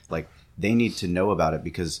staff, like they need to know about it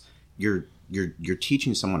because you're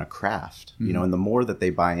teaching someone a craft, and the more that they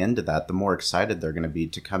buy into that, the more excited they're going to be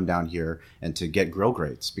to come down here and to get grill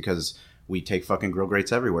grates, because we take fucking grill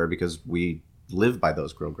grates everywhere because we live by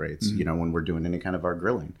those grill grates, when we're doing any kind of our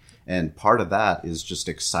grilling. And part of that is just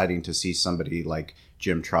exciting to see somebody like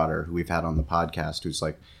Jim Trotter, who we've had on the podcast, who's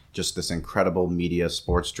like just this incredible media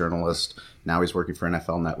sports journalist. Now he's working for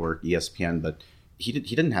NFL Network, ESPN, but he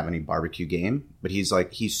didn't have any barbecue game, but he's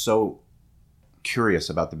so curious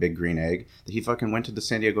about the Big Green Egg that he fucking went to the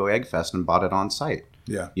San Diego Egg Fest and bought it on site.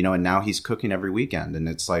 Yeah. And now he's cooking every weekend, and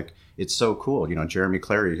it's like, it's so cool. Jeremy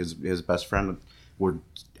Clary, his best friend, were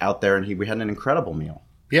out there, and we had an incredible meal.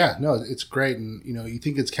 Yeah, no, it's great. And, you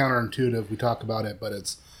think it's counterintuitive. We talk about it, but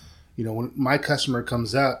it's, when my customer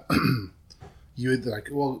comes up, you'd like,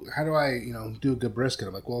 well, how do I, do a good brisket?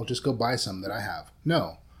 I'm like, well, just go buy some that I have.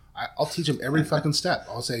 No. I'll teach them every fucking step.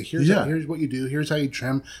 I'll say, here's what you do. Here's how you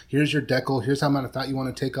trim. Here's your decal. Here's how much of fat you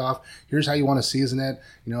want to take off. Here's how you want to season it.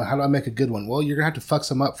 How do I make a good one? Well, you're going to have to fuck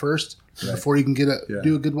some up first before you can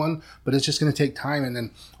do a good one. But it's just going to take time. And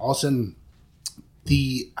then all of a sudden,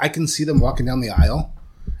 I can see them walking down the aisle,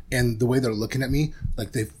 and the way they're looking at me,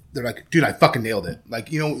 like they're like, dude, I fucking nailed it.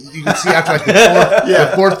 Like, you can see after like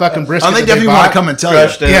the fourth fucking brisket. Oh, they definitely want to come and tell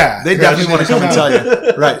you. Yeah. They definitely want to come and tell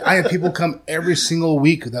you. Right. I have people come every single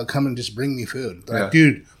week that come and just bring me food. They're like,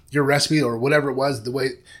 dude, your recipe or whatever it was,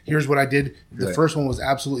 here's what I did. The first one was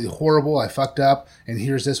absolutely horrible. I fucked up. And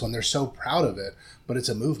here's this one. They're so proud of it, but it's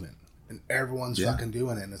a movement and everyone's fucking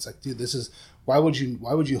doing it. And it's like, dude, why would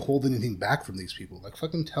you hold anything back from these people? Like,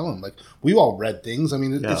 fucking tell them. Like, we all read things. I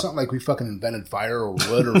mean, it's not like we fucking invented fire or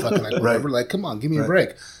wood or fucking like whatever. Like, come on, give me a break.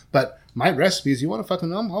 But my recipes, you want to fucking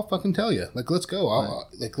know them, I'll fucking tell you. Like, let's go.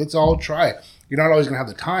 Let's all try. You're not always going to have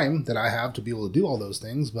the time that I have to be able to do all those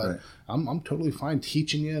things, but I'm totally fine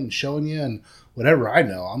teaching you and showing you, and whatever I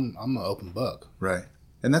know, I'm an open book. Right.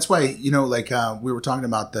 And that's why, you know, like we were talking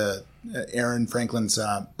about the Aaron Franklin's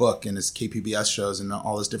book and his KPBS shows and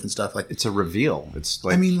all this different stuff. Like, it's a reveal. It's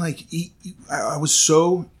like, I mean, like I was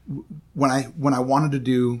so, when I wanted to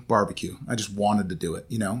do barbecue, I just wanted to do it,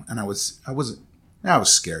 you know, and I was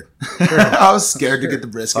scared. I was scared to get the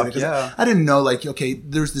brisket because I didn't know, like, okay,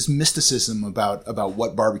 there's this mysticism about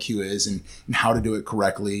what barbecue is and how to do it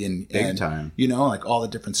correctly and time, you know, like all the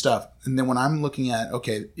different stuff. And then when I'm looking at,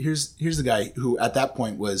 okay, here's the guy who at that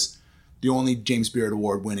point was the only James Beard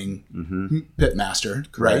Award winning pit master,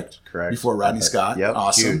 right? Correct. Before Rodney Scott. Yep.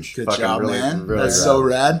 Awesome. Huge. Good Fucking job, really, man. really That's rad. so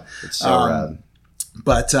rad. It's so rad.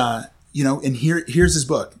 But, you know, and here's his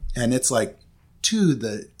book. And it's like to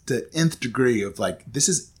the nth degree of like, this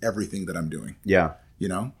is everything that I'm doing. Yeah. You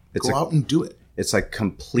know, go out and do it. It's like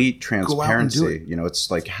complete transparency. You know,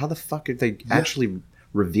 it's like, how the fuck are they actually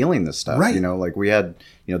revealing this stuff? Right. You know, like we had,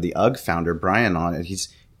 you know, the UGG founder, Brian, on it.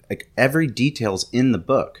 He's like, every detail's in the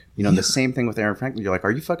book. You know, the same thing with Aaron Franklin. You're like,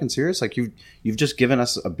 are you fucking serious? Like you've just given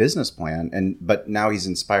us a business plan, but now he's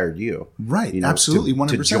inspired you. Right. You know, Absolutely. 100%.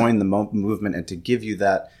 To join the movement and to give you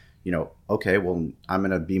that, you know, okay, well, I'm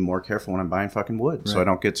going to be more careful when I'm buying fucking wood so I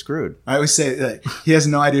don't get screwed. I always say that he has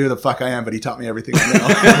no idea who the fuck I am, but he taught me everything I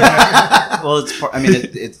know. Well,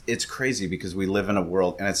 it's crazy because we live in a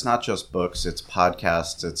world, and it's not just books, it's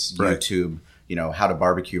podcasts, it's YouTube, you know, how to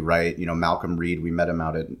barbecue right. You know, Malcolm Reed, we met him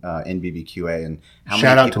out at NBBQA. And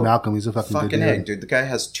Shout out to Malcolm. He's a fucking good egg, dude. The guy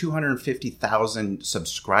has 250,000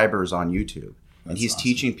 subscribers on YouTube. And he's awesome.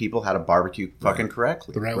 Teaching people how to barbecue fucking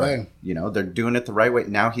correctly. The right way. You know, they're doing it the right way.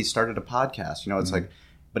 Now he started a podcast. You know, it's like,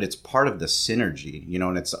 but it's part of the synergy, you know,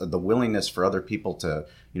 and it's the willingness for other people to,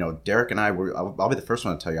 you know, Derek and I'll be the first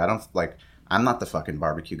one to tell you, I'm not the fucking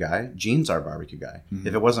barbecue guy. Gene's our barbecue guy.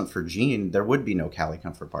 If it wasn't for Gene, there would be no Cali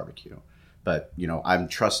Comfort Barbecue. But, you know,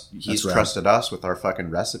 he's trusted us with our fucking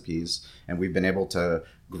recipes, and we've been able to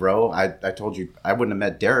grow. I told you, I wouldn't have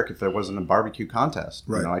met Derek if there wasn't a barbecue contest.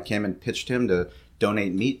 Right. You know, I came and pitched him to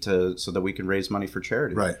donate meat so that we can raise money for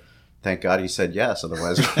charity. Right. Thank God he said yes.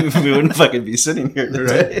 Otherwise, we wouldn't fucking be sitting here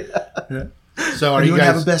today. Right. So are you guys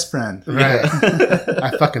have a best friend? Right.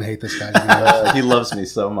 I fucking hate this guy. He loves me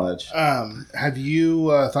so much. Have you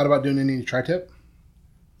thought about doing any tri-tip?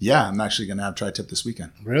 Yeah, I'm actually going to have tri-tip this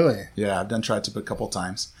weekend. Really? Yeah, I've done tri-tip a couple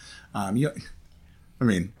times. I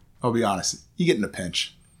mean, I'll be honest. You get in a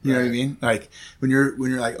pinch. You know what I mean? Like when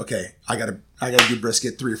you're like, okay, I gotta do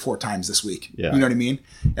brisket 3 or 4 times this week. Yeah. You know what I mean?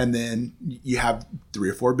 And then you have 3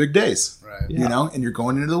 or 4 big days. Right. You know, and you're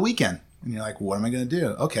going into the weekend. And you're like, what am I going to do?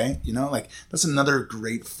 Okay. You know, like that's another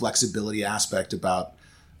great flexibility aspect about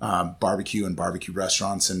barbecue and barbecue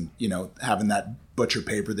restaurants, and, you know, having that butcher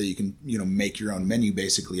paper that you can, you know, make your own menu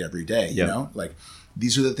basically every day. You know, like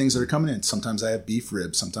these are the things that are coming in. Sometimes I have beef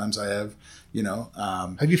ribs. Sometimes I have, you know.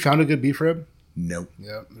 Have you found a good beef rib? Nope.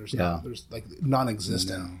 Yeah. There's like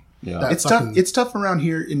non-existent. No. Yeah. It's tough. It's tough around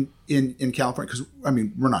here in California because, I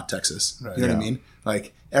mean, we're not Texas. Right. You know what I mean?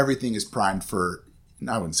 Like everything is primed for,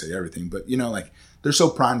 I wouldn't say everything, but, you know, like they're so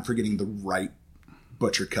primed for getting the right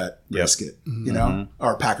butcher cut brisket, you know,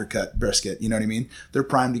 or packer cut brisket. You know what I mean? They're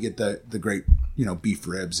primed to get the great, you know, beef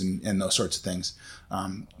ribs and those sorts of things.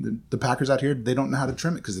 The packers out here, they don't know how to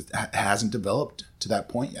trim it because it hasn't developed to that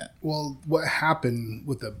point yet. Well, what happened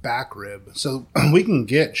with the back rib? So we can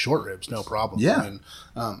get short ribs, no problem. Yeah.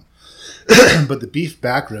 I mean, but the beef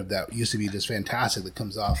back rib that used to be just fantastic that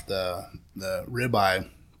comes off the ribeye,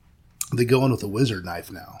 they go in with a wizard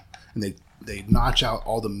knife now, and they notch out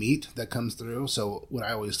all the meat that comes through. So what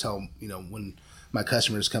I always tell, you know, when my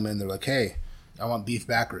customers come in, they're like, hey, I want beef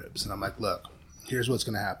back ribs. And I'm like, look, here's what's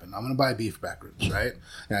going to happen. I'm going to buy beef back ribs, right?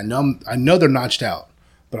 And I know they're notched out,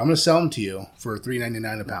 but I'm going to sell them to you for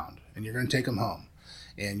 $3.99 a pound. And you're going to take them home.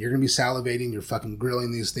 And you're going to be salivating. You're fucking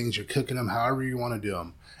grilling these things. You're cooking them however you want to do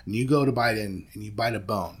them. And you go to bite in and you bite a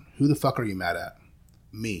bone. Who the fuck are you mad at?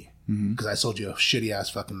 Me. Because I sold you a shitty ass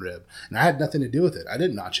fucking rib. And I had nothing to do with it. I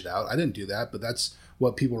didn't notch it out. I didn't do that. But that's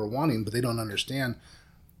what people were wanting. But they don't understand.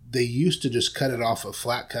 They used to just cut it off a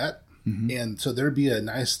flat cut. And so there'd be a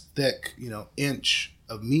nice thick, you know, inch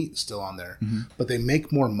of meat still on there. But they make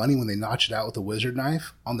more money when they notch it out with a wizard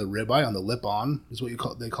knife on the ribeye, on the lip on, is what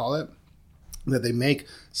they call it. That they make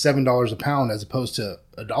 $7 a pound as opposed to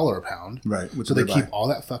 $1 a pound. Right. So they keep all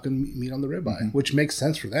that fucking meat on the ribeye, which makes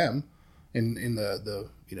sense for them in the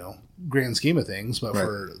you know, grand scheme of things. But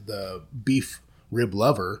for the beef rib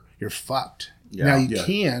lover, you're fucked. Now you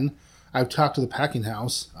can. I've talked to the packing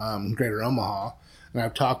house, Greater Omaha. and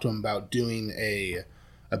I've talked to him about doing a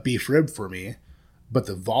beef rib for me. But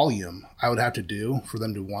the volume I would have to do for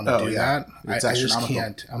them to want to do that, I just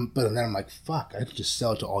can't. But then I'm like, fuck, I could just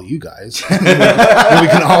sell it to all you guys. And we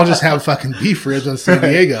can all just have fucking beef ribs in San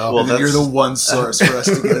Diego. Well, you're the one source for us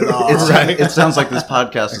to get it all. It sounds like this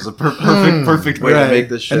podcast is a perfect way to make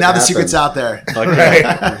this shit And now happen. the secret's out there.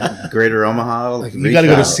 Like, Greater Omaha. Like, you got to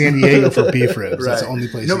go to San Diego for beef ribs. That's the only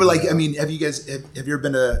place. No, but like, I mean, have you ever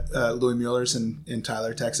been to Louis Mueller's in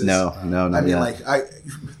Tyler, Texas? No. I mean,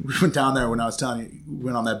 we went down there when I was telling you, we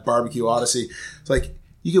went on that barbecue odyssey. It's like,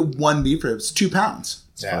 you get one beef rib, it's 2 pounds.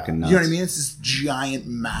 It's fucking nuts. You know what I mean? It's this giant,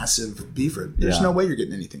 massive beef rib. There's no way you're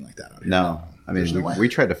getting anything like that out here. No. I mean, we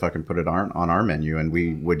tried to fucking put it on our menu, and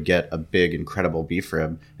we would get a big, incredible beef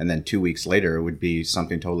rib, and then 2 weeks later, it would be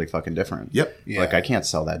something totally fucking different. Yep. Yeah. Like, I can't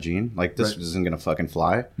sell that, Gene. Like, this isn't going to fucking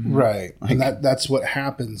fly. Right. And that's what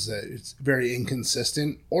happens. That it's very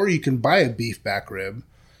inconsistent. Or you can buy a beef back rib.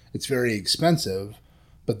 It's very expensive.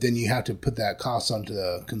 But then you have to put that cost onto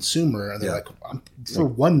the consumer, and they're like, "For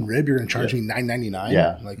one rib, you're going to charge me $9.99."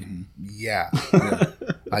 Yeah, like,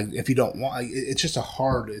 like, if you don't want, it's just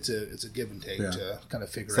it's a give and take to kind of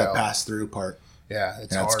figure out that pass through part. Yeah,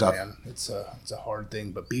 it's hard, tough. Man. It's a hard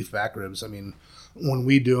thing. But beef back ribs, I mean, when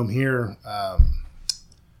we do them here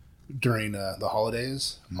during the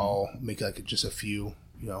holidays, I'll make like just a few,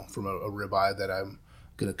 from a ribeye that I'm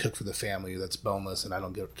going to cook for the family that's boneless, and I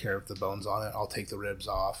don't care if the bone's on it. I'll take the ribs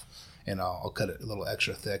off, and I'll cut it a little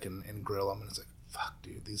extra thick and grill them. And it's like, fuck,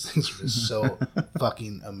 dude, these things are just so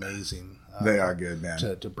fucking amazing. They are good, man.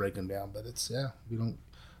 To break them down, but it's not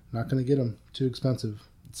going to get them too expensive.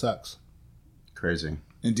 It sucks. Crazy.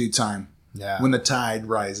 In due time. Yeah. When the tide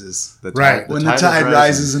rises. Right. When the tide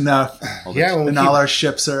rises enough. And all our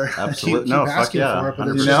ships are. Absolutely. keep asking for it, but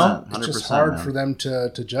it's just hard 100%, for them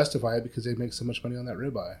to justify it because they make so much money on that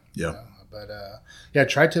ribeye. Yeah. But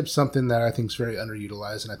tri-tip's something that I think is very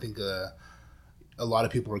underutilized, and I think a lot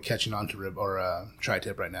of people are catching on to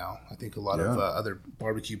tri-tip right now. I think a lot of other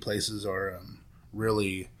barbecue places are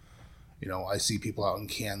really, I see people out in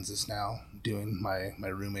Kansas now doing my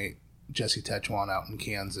roommate Jesse Techuan out in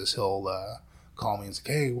Kansas. He'll call me and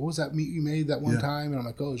say, "Hey, what was that meat you made that one time?" And I'm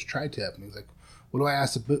like, "Oh, it's tri-tip." And he's like, "What do I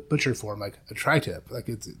ask the butcher for?" I'm like, "A tri-tip." Like,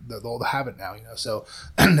 they'll have it now, So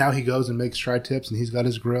now he goes and makes tri-tips, and he's got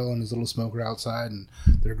his grill and his little smoker outside, and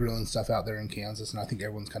they're grilling stuff out there in Kansas. And I think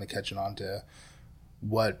everyone's kind of catching on to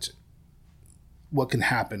what can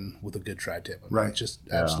happen with a good tri-tip. I mean, it's just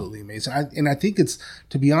absolutely amazing. I think it's,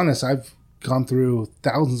 to be honest, I've gone through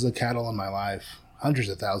thousands of cattle in my life, hundreds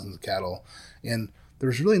of thousands of cattle, and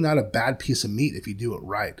there's really not a bad piece of meat if you do it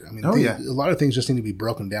right. I mean, a lot of things just need to be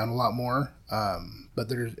broken down a lot more.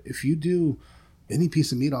 But if you do any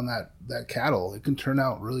piece of meat on that cattle, it can turn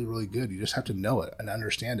out really, really good. You just have to know it and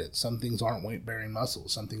understand it. Some things aren't weight-bearing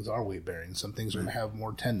muscles. Some things are weight-bearing. Some things are going to have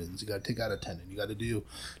more tendons. You got to take out a tendon. You got to do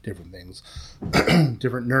different things,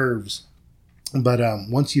 different nerves. But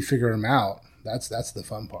once you figure them out, that's the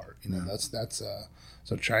fun part.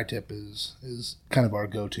 So tri-tip is kind of our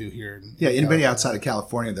go-to here. Anybody outside of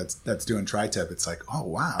California that's doing tri-tip, it's like, oh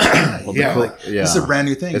wow, this is a brand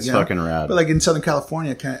new thing. It's fucking rad. But like in Southern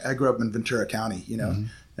California, I grew up in Ventura County,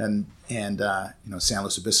 and San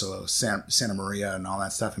Luis Obispo, Santa Maria, and all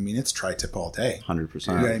that stuff. I mean, it's tri-tip all day. 100%.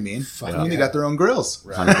 You know what I mean? They got their own grills.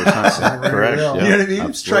 100%. Correct. You know what I mean?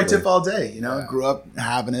 It's tri-tip all day. Grew up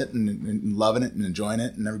having it and loving it and enjoying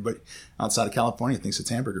it, and everybody outside of California thinks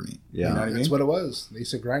it's hamburger meat. Yeah, you know what I mean? That's what it was. They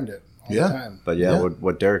used to grind it all the time. But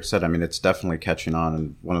what Derek said, I mean, it's definitely catching on.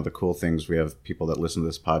 And one of the cool things, we have people that listen to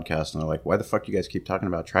this podcast and they're like, "Why the fuck you guys keep talking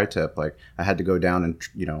about tri-tip?" Like, I had to go down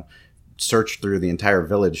and search through the entire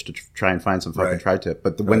village to try and find some fucking tri-tip.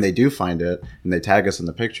 But when they do find it and they tag us in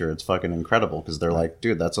the picture, it's fucking incredible because they're like,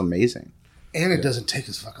 "Dude, that's amazing." And it doesn't take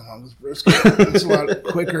as fucking long as brisket. It's a lot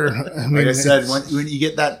quicker. I mean, like I said, when you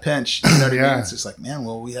get that pinch, you know what I mean? It's just like, man,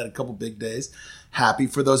 well, we had a couple big days. Happy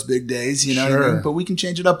for those big days, you know what I mean? But we can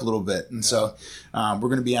change it up a little bit. And so we're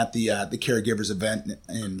going to be at the Caregivers event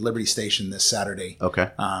in Liberty Station this Saturday. Okay.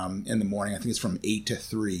 In the morning. I think it's from 8 to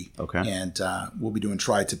 3. Okay. And we'll be doing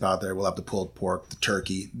tri-tip out there. We'll have the pulled pork, the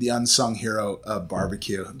turkey, the unsung hero of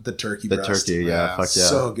barbecue, the turkey breast. The turkey, fuck yeah.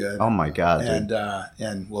 So good. Oh my God, dude.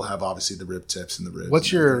 And we'll have obviously the rib tips and the ribs.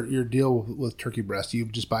 What's your deal with turkey breast? Do you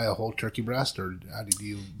just buy a whole turkey breast, or how do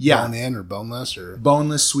you bone in or boneless or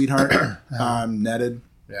boneless, sweetheart, netted?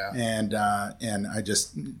 Yeah. And I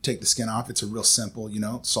just take the skin off. It's a real simple,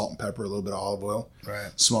 salt and pepper, a little bit of olive oil. Right.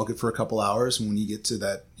 Smoke it for a couple hours. And when you get to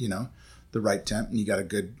that, the right temp, and you got a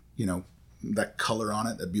good, that color on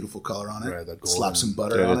it, that beautiful color on it. Right, slap some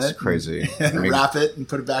butter on it. It's crazy. And wrap it and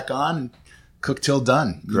put it back on and cook till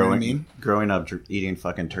done. You know what I mean? Growing up eating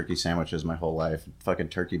fucking turkey sandwiches my whole life, fucking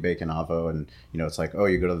turkey bacon avo, and it's like, oh,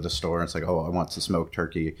 you go to the store and it's like, oh, I want some smoked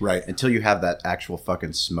turkey. Right. Until you have that actual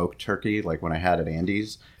fucking smoked turkey, like when I had at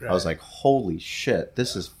Andy's, I was like, holy shit,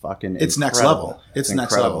 this is fucking It's incredible. next level. It's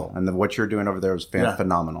next incredible. level. And what you're doing over there is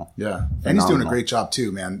phenomenal. Yeah. And he's doing a great job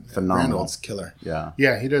too, man. Phenomenal. Randall's killer. Yeah.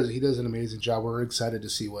 Yeah, he does an amazing job. We're excited to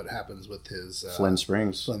see what happens with his Flynn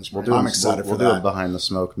Springs. Flynn Springs. We'll do I'm excited we'll for do that. a behind the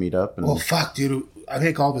smoke meetup. And Well, fuck, dude. I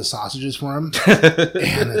make all of his sausages for him.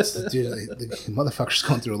 And it's, dude, the motherfucker's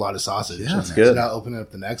going through a lot of sausage. Yeah, that's good. So now opening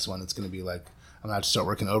up the next one, it's going to be like, I'm going to have to start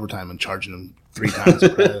working overtime and charging him 3 times the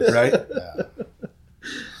price. Right?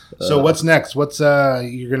 Yeah. So what's next? What's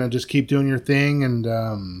you're going to just keep doing your thing, and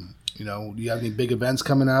do you have any big events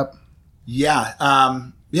coming up? Yeah.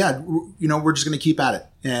 We're just going to keep at it.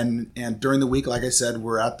 And during the week, like I said,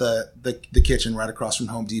 we're at the kitchen right across from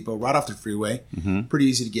Home Depot, right off the freeway. Mm-hmm. Pretty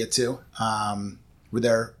easy to get to. We're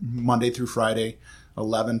there Monday through Friday,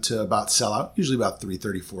 11 to about sellout, usually about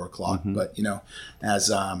 3:30, 4 o'clock. Mm-hmm. But,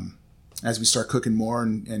 as we start cooking more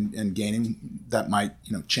and gaining, that might,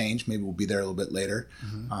 change. Maybe we'll be there a little bit later.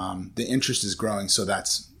 Mm-hmm. The interest is growing. So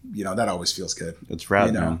that's, that always feels good. It's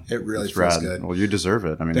rad, man. It really it's feels rad. good. Well, you deserve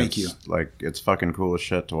it. I mean, Thank you. Like, it's fucking cool as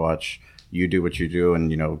shit to watch you do what you do.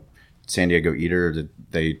 And, San Diego Eater,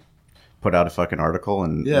 they put out a fucking article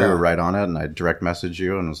and we were right on it. And I direct messaged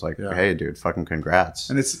you and was like, hey, dude, fucking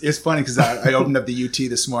congrats. And it's funny because I opened up the UT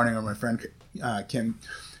this morning, or my friend Kim,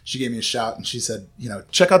 she gave me a shout and she said,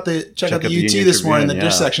 check out the UT this morning. The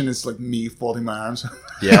dish section is like me folding my arms.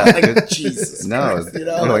 Yeah. Like, Jesus. No. Christ,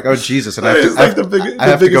 I'm like, oh, Jesus. And I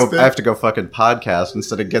have to go fucking podcast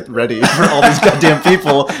instead of get ready for all these goddamn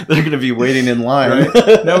people that are going to be waiting in line.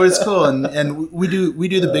 Right? No, it's cool. And we do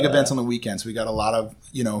the big events on the weekends. We got a lot of,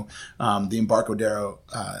 the Embarcadero,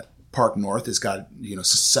 Park North has got,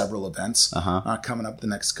 several events coming up the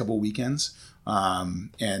next couple of weekends.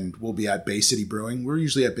 And we'll be at Bay City Brewing. We're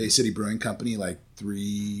usually at Bay City Brewing Company like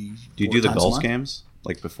 3. Do you do the Gulls games?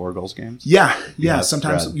 Like before Gulls games? Yeah.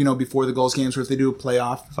 Sometimes, before the Gulls games, or if they do a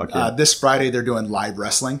playoff. Fuck yeah. This Friday, they're doing live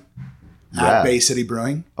wrestling at Bay City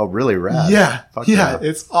Brewing. Oh, really rad. Yeah. Fuck yeah.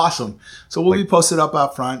 It's awesome. So we'll be posted up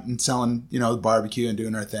out front and selling, the barbecue and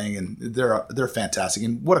doing our thing. And they're fantastic.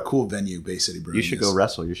 And what a cool venue Bay City Brewing is. You should go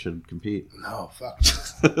wrestle. You should compete. No, fuck.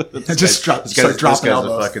 Just start dropping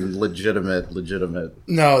elbows. A fucking legitimate.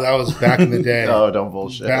 No, that was back in the day. Oh, don't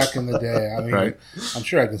bullshit. Back in the day. I mean, right? I'm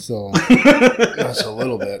sure I can still wrestle a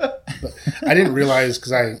little bit. But I didn't realize,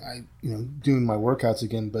 because I doing my workouts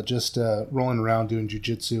again, but just rolling around doing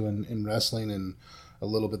jiu-jitsu and wrestling and a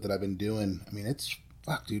little bit that I've been doing. I mean, it's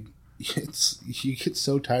fuck, dude. You get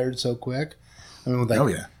so tired so quick. I mean, with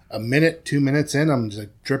a minute, 2 minutes in, I'm just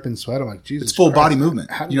like dripping sweat. I'm like, Jesus, it's full Christ. body movement.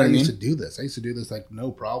 How did I used to do this? I used to do this like no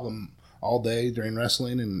problem all day during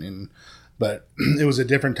wrestling, but it was a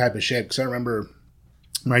different type of shape. Because I remember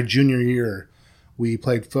my junior year, we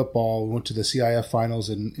played football. We went to the CIF finals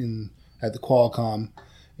at the Qualcomm,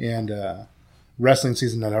 and wrestling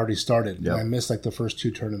season had already started. Yep. And I missed like the first 2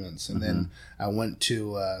 tournaments, and then I went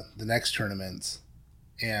to the next tournaments,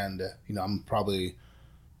 and I'm probably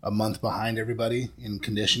a month behind everybody in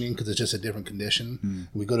conditioning because it's just a different condition.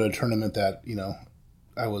 We go to a tournament that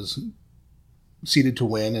I was seeded to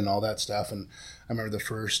win and all that stuff, and I remember the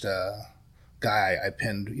first guy I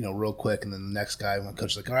pinned real quick, and then the next guy, my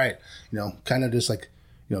coach was like, all right, kind of just like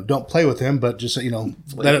don't play with him, but just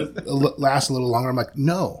let it last a little longer. I'm like,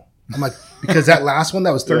 no. I'm like, because that last one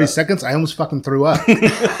that was 30 seconds, I almost fucking threw up.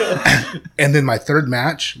 And then my third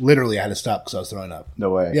match, literally, I had to stop because I was throwing up.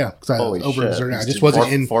 No way. Yeah, because I was over. I just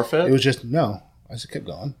wasn't in forfeit. It was just no. I just kept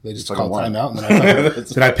going. They just called timeout, and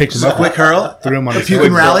then I picked him up, quick hurl, threw him on the puke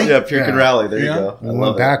and rally. Yeah, puke and rally. There you go. I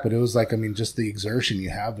went back, but it was like, I mean, just the exertion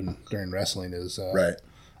you have during wrestling is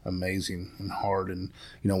amazing and hard. And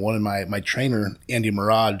one of my trainer, Andy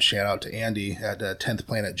Murad, shout out to Andy at 10th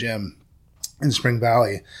Planet Gym in Spring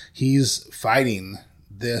Valley. He's fighting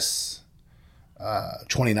this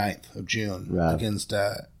 29th of June against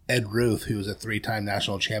Ed Ruth, who was a 3-time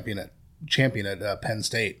national champion at Penn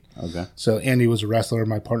State. Okay. So Andy was a wrestler,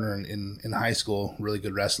 my partner in high school, really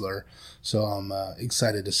good wrestler. So I'm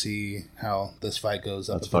excited to see how this fight goes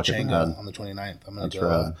up at Pachango on the 29th. I'm going to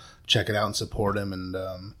go check it out and support him, and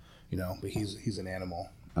but he's an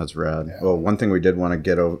animal. That's rad. Yeah. Well, one thing we did want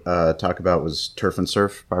to talk about was Turf and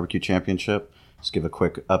Surf Barbecue Championship. Just give a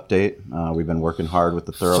quick update. We've been working hard with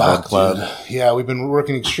the Thoroughbred Club. Dude. Yeah, we've been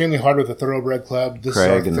working extremely hard with the Thoroughbred Club.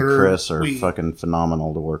 Craig and Chris are fucking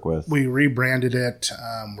phenomenal to work with. We rebranded it.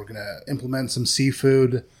 We're going to implement some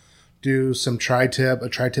seafood do some a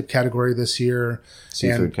tri-tip category this year.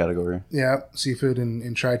 Seafood category. Yeah, seafood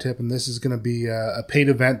and tri-tip. And this is going to be a paid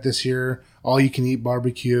event this year. All you can eat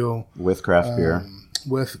barbecue. With craft beer.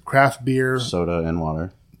 With craft beer. Soda and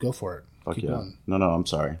water. Go for it. Fuck Keep yeah. going. No, I'm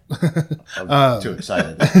sorry. I'm too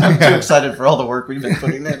excited. I'm too excited for all the work we've been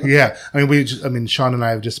putting in. Yeah. I mean, Sean and I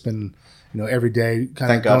have just been, every day kind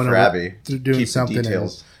Thank of going God for Abby. doing Keep something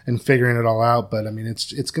and figuring it all out. But I mean,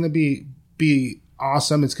 it's going to be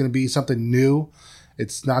awesome. It's going to be something new.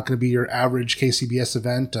 It's not going to be your average KCBS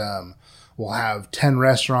event. We'll have 10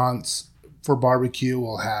 restaurants for barbecue.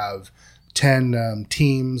 We'll have 10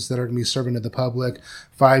 teams that are going to be serving to the public,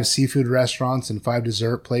 5 seafood restaurants and 5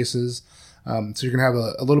 dessert places. So you're going to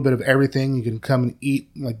have a little bit of everything. You can come and eat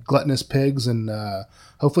like gluttonous pigs and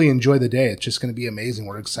hopefully enjoy the day. It's just going to be amazing.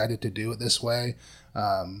 We're excited to do it this way.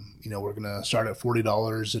 We're going to start at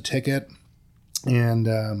 $40 a ticket, and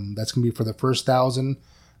that's going to be for the first 1,000.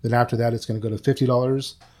 Then after that, it's going to go to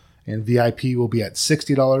 $50, and VIP will be at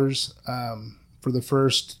 $60 for the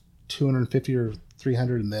first 250 or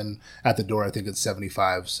 300, and then at the door I think it's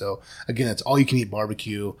 $75. So again, it's all you can eat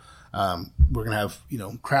barbecue. We're gonna have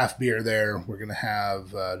craft beer there. We're gonna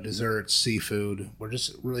have desserts, seafood. We're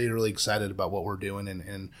just really, really excited about what we're doing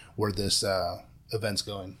and where this event's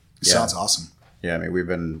going. Sounds awesome. Yeah, I mean, we've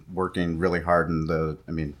been working really hard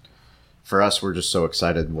for us, we're just so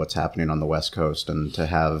excited what's happening on the West Coast, and to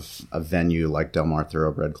have a venue like Del Mar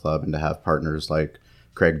Thoroughbred Club, and to have partners like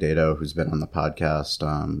Craig Dato, who's been on the podcast,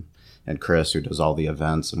 and Chris, who does all the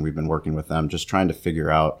events, and we've been working with them, just trying to figure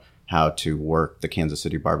out how to work the Kansas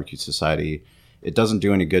City Barbecue Society. It doesn't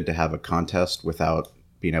do any good to have a contest without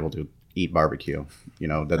being able to eat barbecue.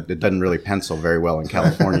 That it doesn't really pencil very well in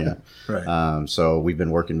California. Right. So we've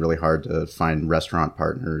been working really hard to find restaurant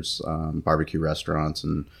partners, barbecue restaurants,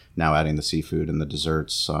 and now adding the seafood and the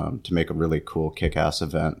desserts to make a really cool kick-ass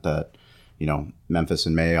event that, Memphis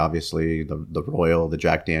in May, obviously, the Royal, the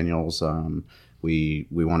Jack Daniels, we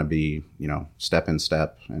want to be, step in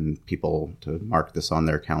step, and people to mark this on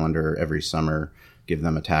their calendar every summer, give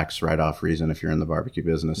them a tax write-off reason if you're in the barbecue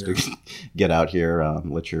business to get out here,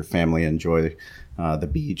 let your family enjoy the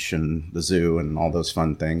beach and the zoo and all those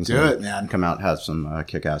fun things. Do it, man. Come out and have some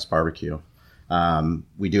kick-ass barbecue.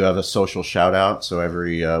 We do have a social shout-out, so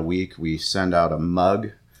every week we send out a mug,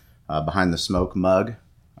 Behind the Smoke mug,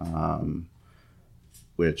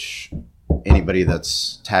 which... anybody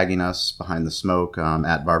that's tagging us Behind the Smoke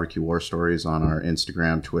at Barbecue War Stories on our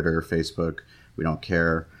Instagram, Twitter, Facebook, we don't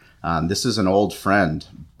care. This is an old friend,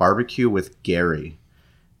 Barbecue with Gary.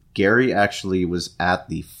 Gary actually was at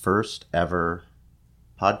the first ever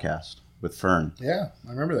podcast with Fern. Yeah,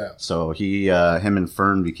 I remember that. So him and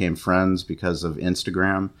Fern became friends because of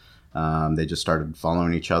Instagram. They just started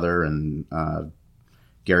following each other, and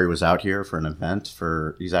Gary was out here for an event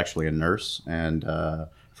he's actually a nurse, and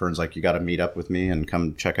Fern's like, you got to meet up with me and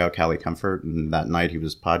come check out Cali Comfort. And that night he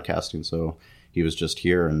was podcasting, so he was just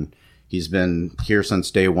here, and he's been here since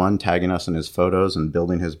day one, tagging us in his photos and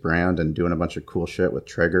building his brand and doing a bunch of cool shit with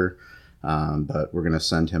Traeger. But we're going to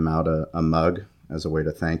send him out a mug as a way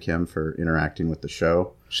to thank him for interacting with the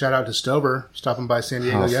show. Shout out to Stover, stopping by San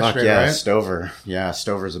Diego yesterday, fuck yeah, right? Stover. Yeah,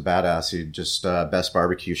 Stover's a badass. He just, Best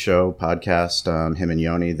Barbecue Show podcast, him and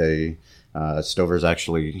Yoni, Stover's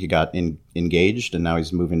actually, he got engaged, and now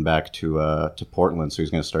he's moving back to Portland, so he's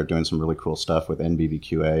going to start doing some really cool stuff with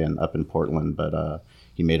NBBQA and up in Portland, but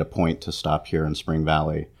he made a point to stop here in Spring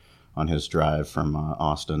Valley on his drive from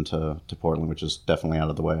Austin to Portland, which is definitely out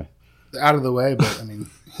of the way. Out of the way, but I mean,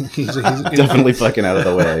 he's definitely fucking out of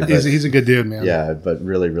the way. But, he's a good dude, man. Yeah, but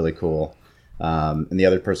really, really cool. And the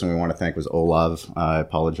other person we want to thank was Olav. I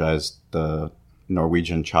apologize, the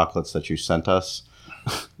Norwegian chocolates that you sent us.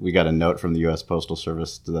 We got a note from the U.S. Postal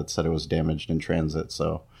Service that said it was damaged in transit,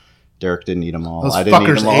 so Derek didn't eat them all. I didn't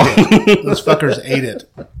eat them all. Those fuckers ate it.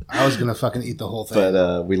 I was going to fucking eat the whole thing.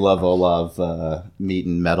 But we love Olav, Meat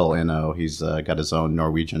and Metal NO. He's got his own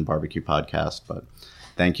Norwegian barbecue podcast. But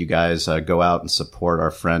thank you guys. Go out and support our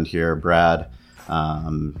friend here, Brad.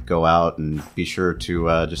 Go out and be sure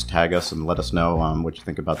to just tag us and let us know what you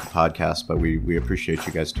think about the podcast. But we appreciate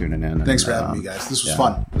you guys tuning in. Thanks for having me, guys. This was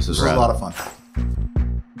fun. This was a lot of fun.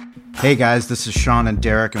 Hey guys, this is Sean and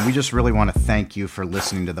Derek, and we just really want to thank you for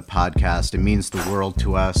listening to the podcast. It means the world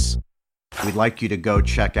to us. We'd like you to go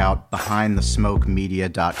check out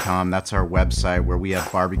BehindTheSmokeMedia.com. That's our website where we have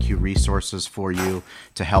barbecue resources for you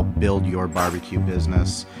to help build your barbecue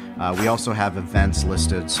business. We also have events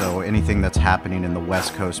listed, so anything that's happening in the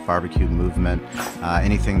West Coast barbecue movement,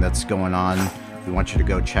 anything that's going on, we want you to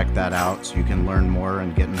go check that out so you can learn more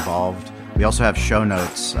and get involved. We We also have show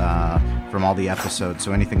notes from all the episodes.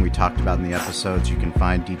 So anything we talked about in the episodes, you can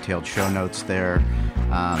find detailed show notes there.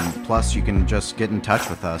 Plus, you can just get in touch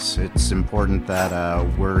with us. It's important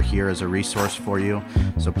that we're here as a resource for you.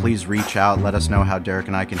 So please reach out. Let us know how Derek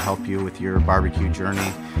and I can help you with your barbecue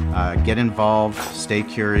journey. Get involved, stay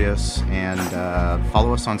curious, and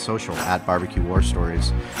follow us on social at Barbecue War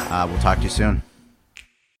Stories. We'll talk to you soon.